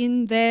 because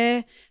in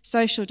their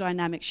social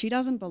dynamic, she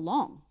doesn't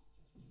belong.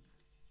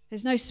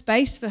 There's no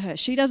space for her.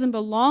 She doesn't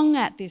belong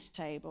at this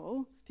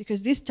table,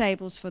 because this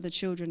table's for the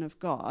children of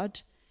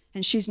God,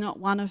 and she's not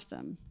one of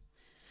them.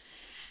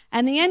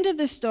 And the end of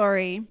the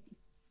story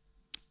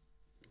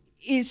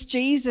is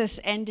Jesus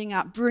ending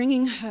up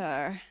bringing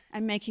her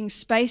and making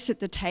space at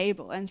the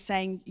table and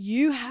saying,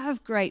 you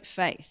have great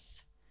faith.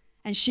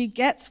 And she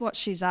gets what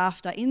she's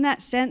after, in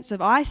that sense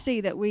of, I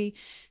see that we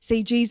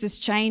see Jesus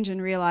change and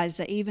realize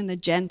that even the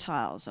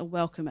Gentiles are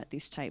welcome at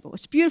this table.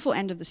 It's a beautiful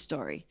end of the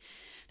story.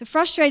 The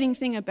frustrating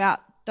thing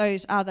about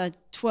those other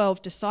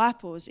 12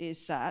 disciples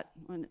is that,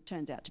 when it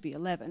turns out to be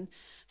 11,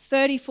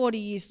 30, 40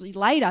 years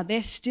later,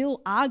 they're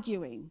still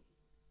arguing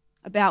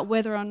about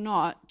whether or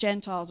not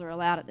Gentiles are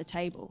allowed at the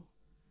table.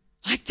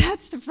 Like,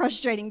 that's the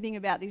frustrating thing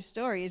about this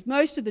story, is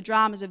most of the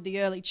dramas of the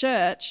early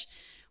church,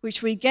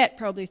 which we get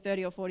probably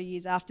 30 or 40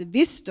 years after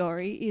this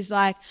story, is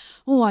like,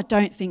 oh, I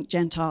don't think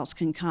Gentiles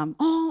can come.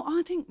 Oh,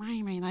 I think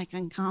maybe they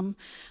can come.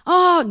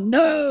 Oh,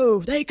 no,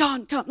 they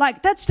can't come.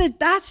 Like, that's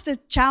the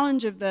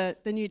challenge of the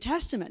New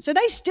Testament. So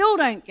they still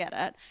don't get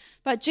it.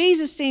 But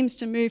Jesus seems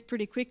to move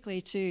pretty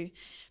quickly to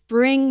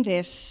bring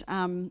this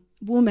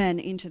woman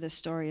into the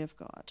story of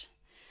God.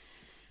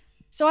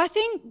 So I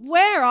think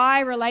where I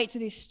relate to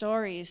this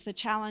story is the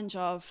challenge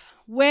of,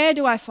 where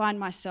do I find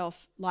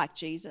myself like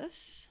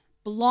Jesus?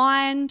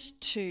 Blind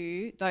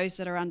to those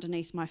that are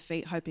underneath my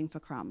feet hoping for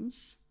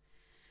crumbs?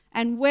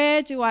 And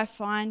where do I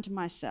find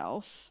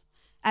myself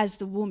as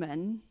the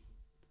woman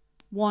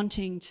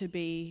wanting to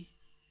be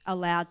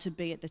allowed to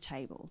be at the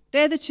table?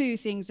 They're the two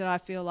things that I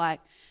feel like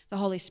the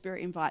Holy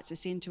Spirit invites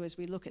us into as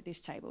we look at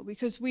this table,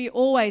 because we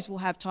always will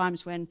have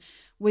times when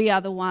we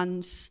are the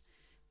ones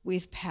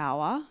with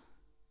power,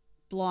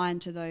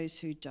 blind to those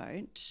who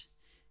don't.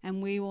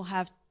 And we will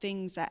have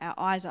things that our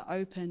eyes are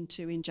open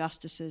to,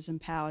 injustices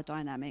and power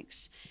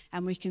dynamics,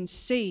 and we can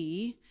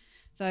see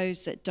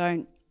those that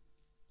don't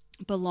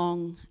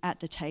belong at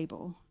the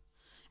table.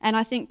 And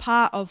I think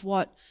part of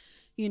what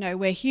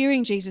we're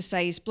hearing Jesus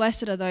say is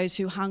blessed are those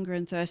who hunger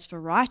and thirst for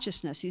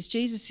righteousness, is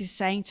Jesus is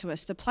saying to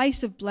us the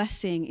place of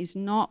blessing is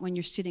not when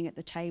you're sitting at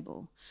the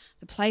table.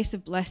 The place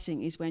of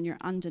blessing is when you're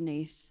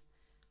underneath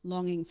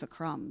longing for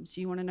crumbs.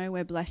 You want to know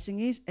where blessing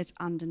is? It's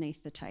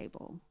underneath the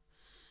table.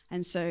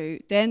 And so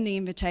then the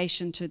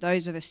invitation to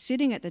those of us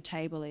sitting at the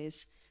table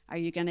is, are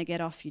you going to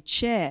get off your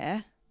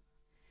chair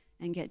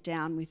and get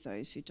down with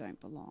those who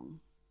don't belong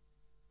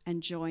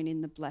and join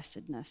in the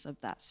blessedness of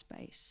that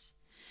space?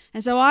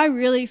 And so I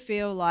really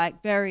feel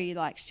like, very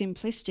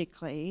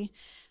simplistically,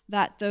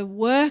 that the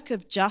work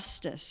of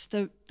justice,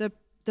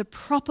 the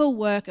proper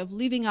work of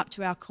living up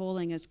to our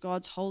calling as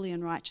God's holy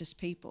and righteous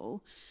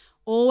people,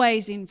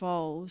 always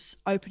involves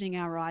opening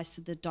our eyes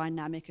to the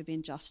dynamic of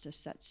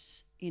injustice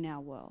that's in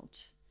our world.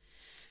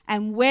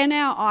 And when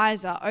our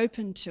eyes are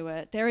open to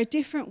it, there are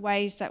different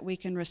ways that we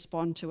can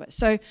respond to it.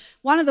 So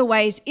one of the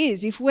ways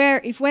is, if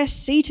we're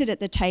seated at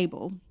the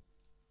table,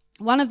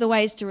 one of the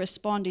ways to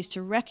respond is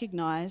to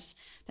recognize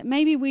that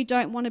maybe we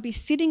don't want to be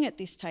sitting at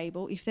this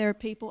table if there are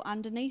people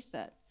underneath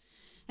it.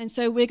 And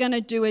so we're going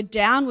to do a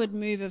downward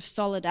move of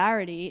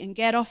solidarity and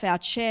get off our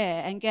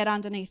chair and get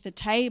underneath the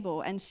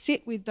table and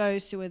sit with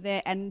those who are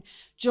there and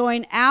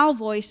join our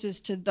voices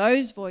to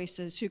those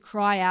voices who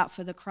cry out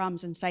for the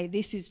crumbs and say,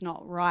 this is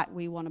not right,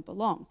 we want to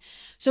belong.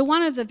 So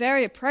one of the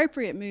very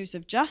appropriate moves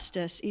of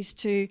justice is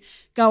to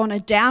go on a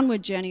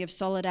downward journey of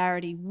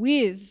solidarity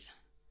with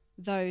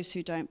those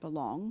who don't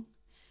belong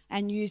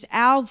and use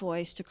our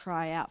voice to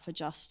cry out for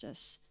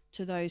justice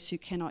to those who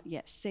cannot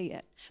yet see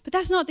it. But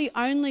that's not the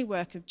only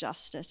work of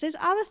justice. There's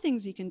other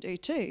things you can do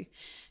too.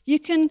 You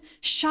can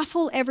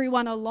shuffle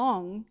everyone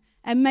along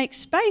and make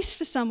space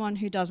for someone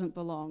who doesn't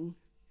belong.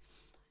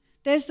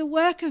 There's the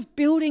work of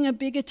building a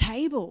bigger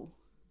table.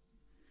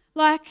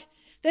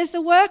 There's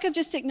the work of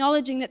just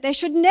acknowledging that there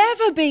should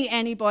never be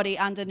anybody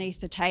underneath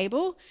the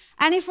table.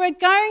 And if we're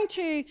going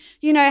to,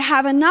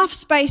 have enough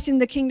space in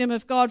the kingdom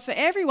of God for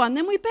everyone,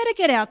 then we better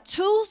get our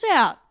tools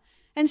out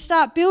and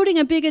start building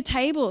a bigger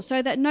table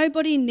so that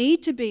nobody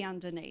need to be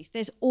underneath.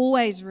 There's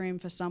always room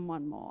for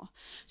someone more.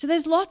 So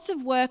there's lots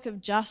of work of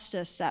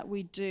justice that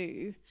we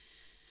do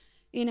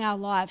in our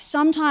lives.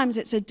 Sometimes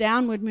it's a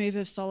downward move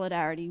of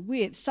solidarity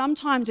with.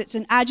 Sometimes it's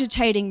an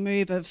agitating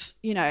move of,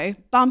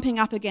 bumping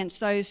up against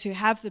those who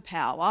have the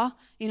power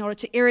in order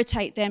to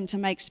irritate them to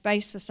make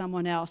space for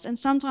someone else. And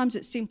sometimes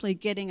it's simply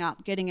getting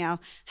up, getting our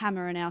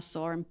hammer and our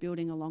saw and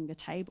building a longer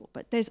table.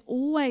 But there's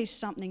always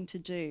something to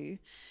do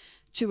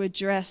to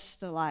address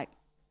the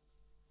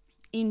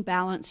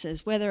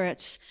imbalances, whether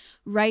it's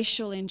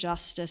racial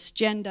injustice,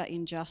 gender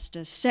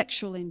injustice,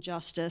 sexual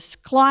injustice,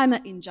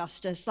 climate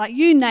injustice,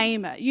 you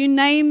name it. You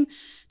name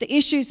the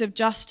issues of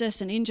justice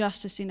and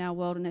injustice in our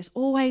world, and there's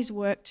always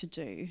work to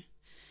do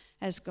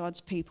as God's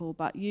people,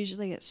 but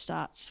usually it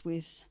starts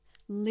with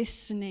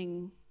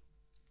listening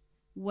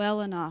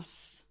well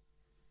enough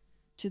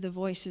to the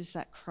voices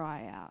that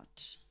cry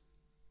out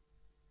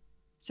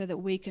so that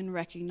we can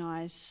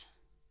recognise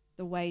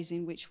the ways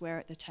in which we're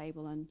at the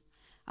table and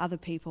other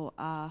people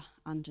are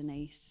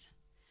underneath.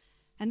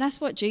 And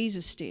that's what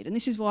Jesus did. And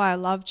this is why I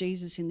love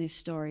Jesus in this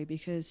story,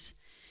 because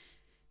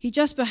he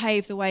just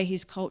behaved the way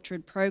his culture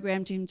had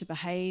programmed him to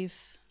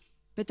behave.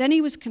 But then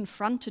he was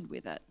confronted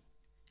with it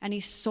and he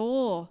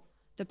saw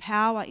the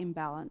power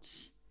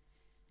imbalance.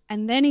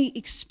 And then he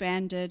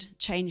expanded,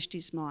 changed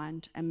his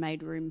mind and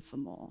made room for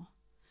more.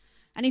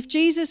 And if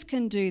Jesus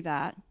can do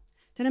that,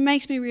 then it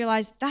makes me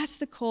realise that's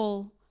the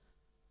call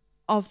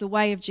of the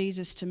way of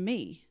Jesus to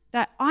me,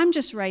 that I'm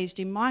just raised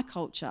in my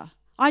culture.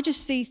 I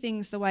just see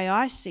things the way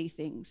I see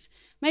things.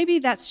 Maybe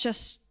that's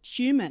just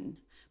human,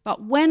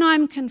 but when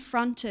I'm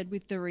confronted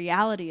with the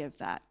reality of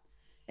that,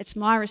 it's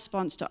my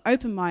response to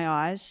open my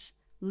eyes,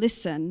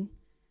 listen,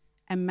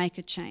 and make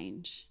a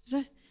change.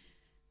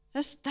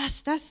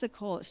 That's the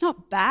call. It's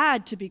not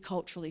bad to be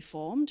culturally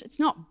formed. It's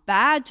not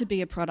bad to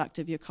be a product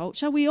of your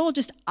culture. We all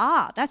just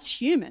are.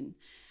 That's human.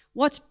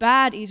 What's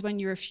bad is when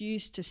you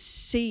refuse to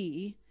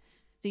see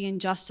the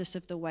injustice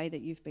of the way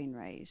that you've been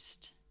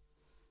raised.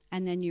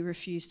 And then you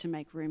refuse to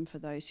make room for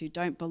those who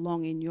don't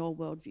belong in your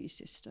worldview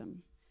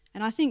system.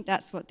 And I think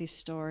that's what this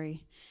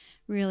story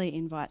really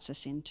invites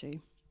us into.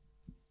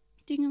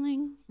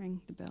 Ding-a-ling, ring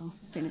the bell,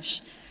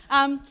 finish.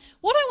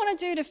 What I want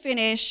to do to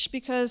finish,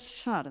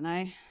 because, I don't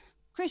know,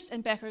 Chris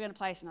and Becca are going to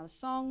play us another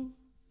song.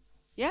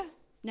 Yeah,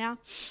 now.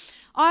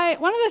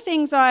 One of the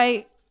things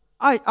I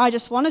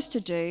just want us to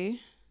do,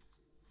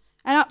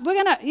 and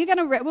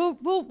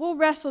we'll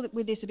wrestle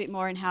with this a bit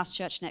more in house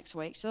church next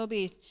week. So there'll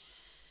be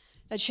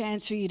a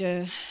chance for you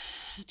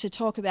to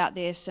talk about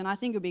this, and I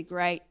think it'd be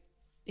great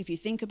if you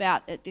think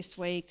about it this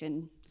week,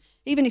 and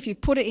even if you've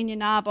put it in your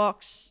NAR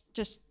box,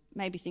 just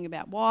maybe think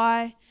about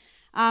why.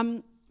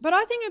 But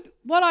I think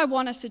what I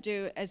want us to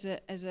do as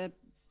a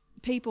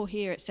people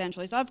here at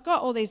Central is I've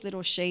got all these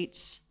little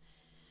sheets.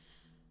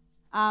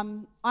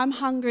 I'm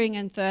hungering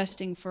and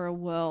thirsting for a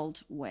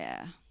world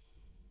where.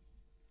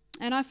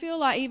 And I feel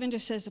like even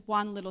just as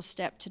one little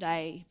step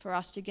today for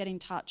us to get in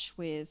touch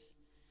with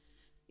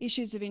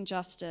issues of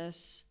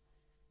injustice,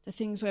 the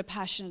things we're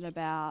passionate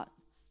about,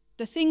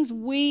 the things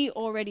we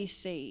already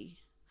see.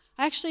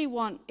 I actually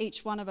want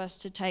each one of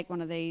us to take one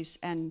of these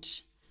and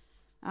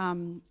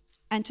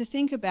to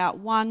think about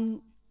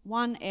one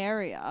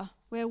area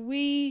where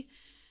we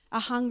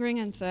are hungering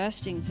and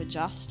thirsting for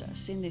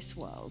justice in this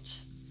world,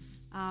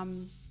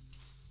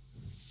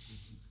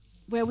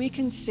 where we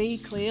can see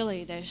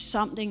clearly there's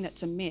something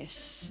that's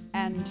amiss,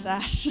 and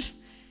that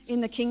in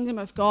the kingdom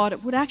of God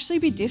it would actually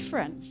be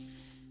different.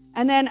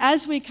 And then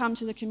as we come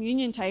to the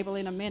communion table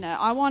in a minute,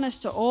 I want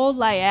us to all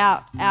lay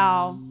out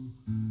our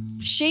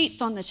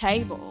sheets on the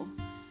table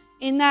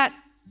in that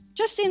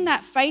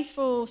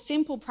faithful,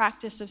 simple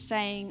practice of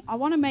saying, I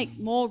want to make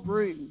more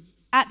room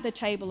at the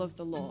table of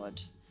the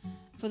Lord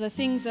for the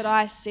things that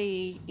I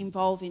see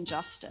involve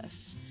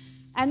injustice.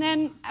 And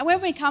then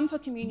when we come for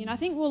communion, I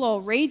think we'll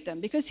all read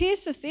them, because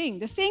here's the thing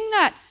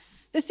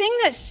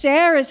that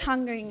Sarah's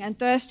hungering and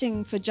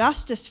thirsting for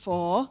justice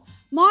for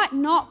might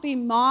not be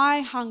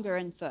my hunger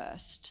and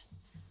thirst,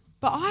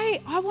 but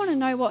I want to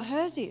know what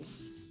hers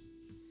is.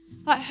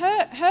 Like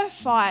her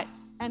fight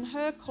and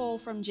her call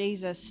from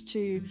Jesus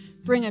to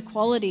bring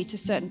equality to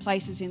certain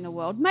places in the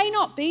world may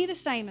not be the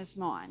same as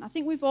mine. I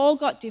think we've all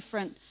got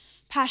different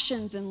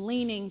passions and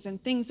leanings and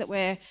things that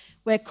we're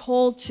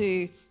called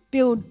to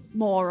build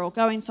more or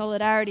go in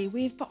solidarity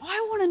with, but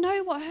I want to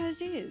know what hers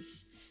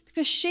is,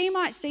 because she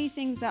might see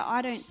things that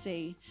I don't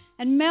see,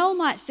 and Mel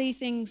might see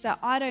things that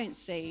I don't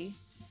see.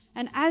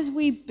 And as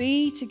we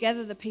be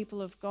together the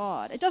people of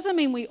God, it doesn't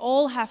mean we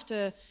all have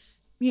to,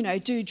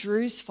 do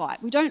Drew's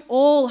fight. We don't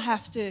all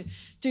have to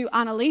do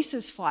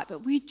Annalisa's fight,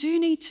 but we do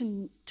need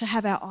to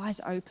have our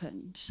eyes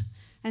opened.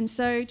 And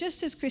so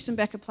just as Chris and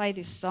Becca play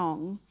this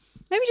song,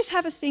 maybe just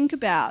have a think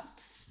about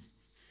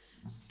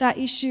that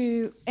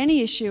issue,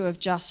 any issue of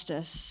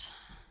justice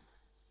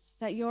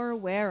that you're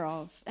aware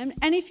of. And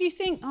if you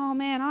think, oh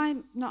man,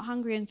 I'm not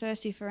hungry and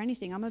thirsty for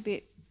anything, I'm a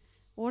bit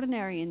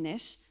ordinary in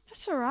this,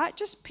 that's all right.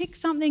 Just pick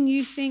something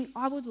you think,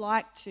 I would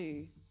like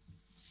to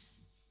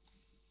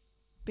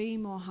be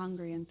more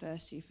hungry and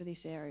thirsty for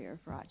this area of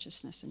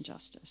righteousness and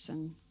justice.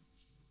 And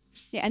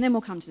then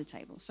we'll come to the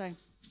table. So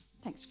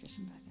thanks, Chris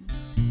and Becca.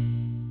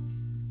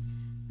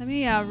 Let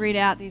me read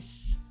out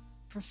this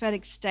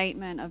prophetic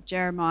statement of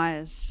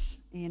Jeremiah's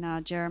in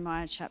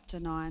Jeremiah chapter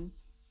 9.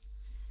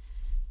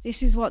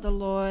 This is what the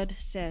Lord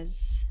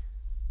says.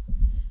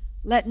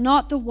 Let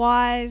not the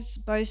wise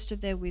boast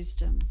of their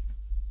wisdom,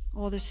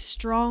 or the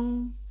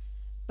strong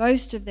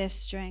boast of their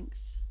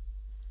strength,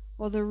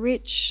 or the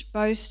rich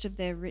boast of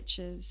their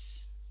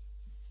riches.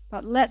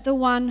 But let the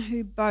one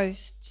who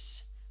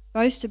boasts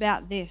boast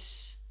about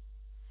this,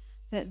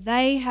 that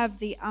they have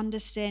the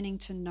understanding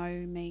to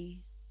know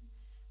me,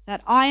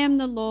 that I am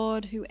the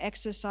Lord who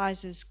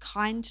exercises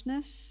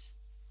kindness,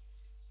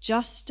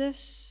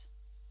 justice,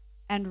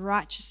 and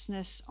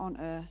righteousness on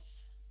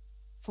earth.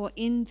 For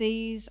in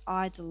these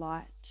I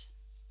delight,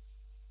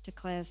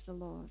 declares the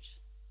Lord.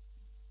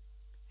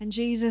 And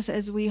Jesus,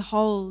 as we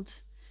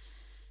hold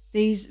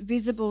these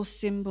visible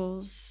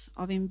symbols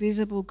of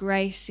invisible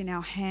grace in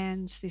our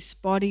hands, this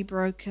body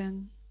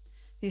broken,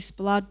 this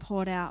blood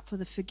poured out for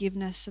the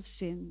forgiveness of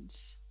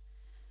sins,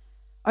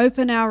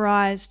 open our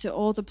eyes to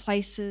all the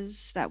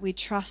places that we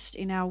trust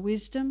in our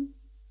wisdom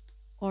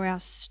or our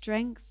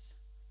strength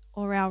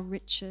or our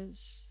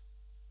riches,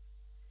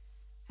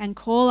 and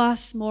call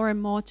us more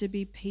and more to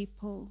be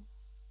people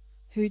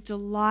who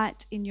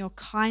delight in your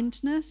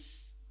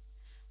kindness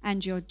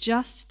and your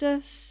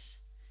justice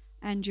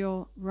and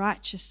your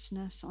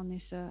righteousness on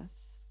this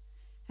earth.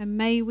 And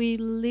may we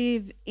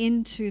live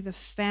into the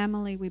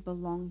family we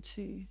belong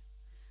to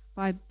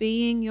by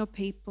being your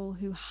people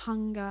who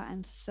hunger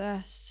and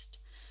thirst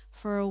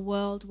for a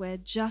world where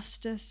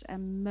justice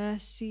and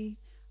mercy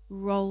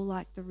roll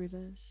like the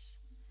rivers.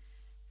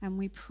 And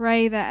we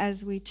pray that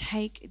as we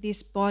take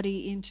this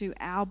body into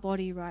our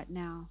body right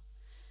now,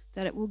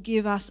 that it will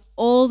give us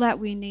all that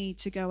we need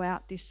to go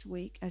out this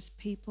week as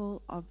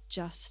people of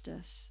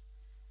justice.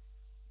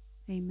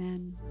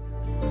 Amen.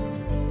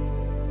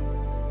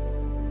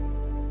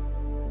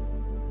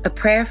 A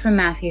prayer from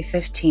Matthew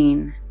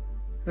 15,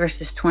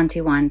 verses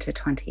 21 to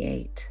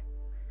 28.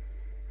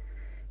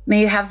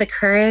 May you have the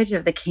courage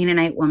of the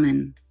Canaanite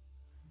woman,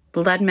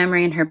 blood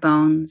memory in her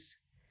bones,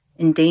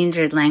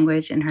 endangered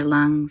language in her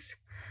lungs,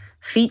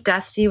 feet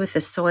dusty with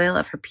the soil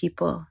of her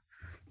people,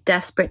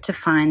 desperate to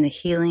find the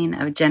healing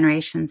of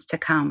generations to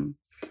come.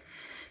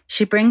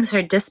 She brings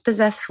her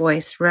dispossessed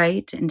voice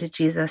right into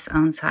Jesus'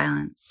 own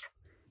silence,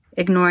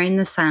 ignoring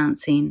the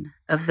silencing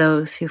of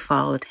those who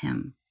followed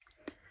him.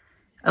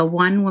 A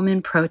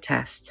one-woman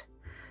protest,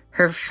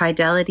 her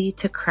fidelity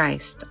to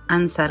Christ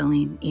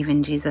unsettling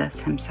even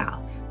Jesus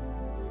himself.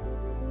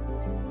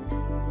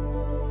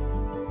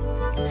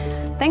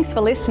 Thanks for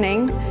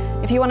listening.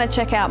 If you want to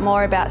check out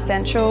more about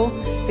Central,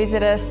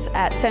 visit us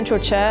at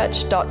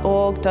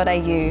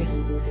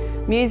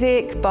centralchurch.org.au.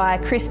 Music by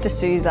Chris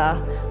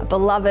D'Souza, a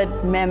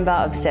beloved member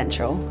of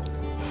Central.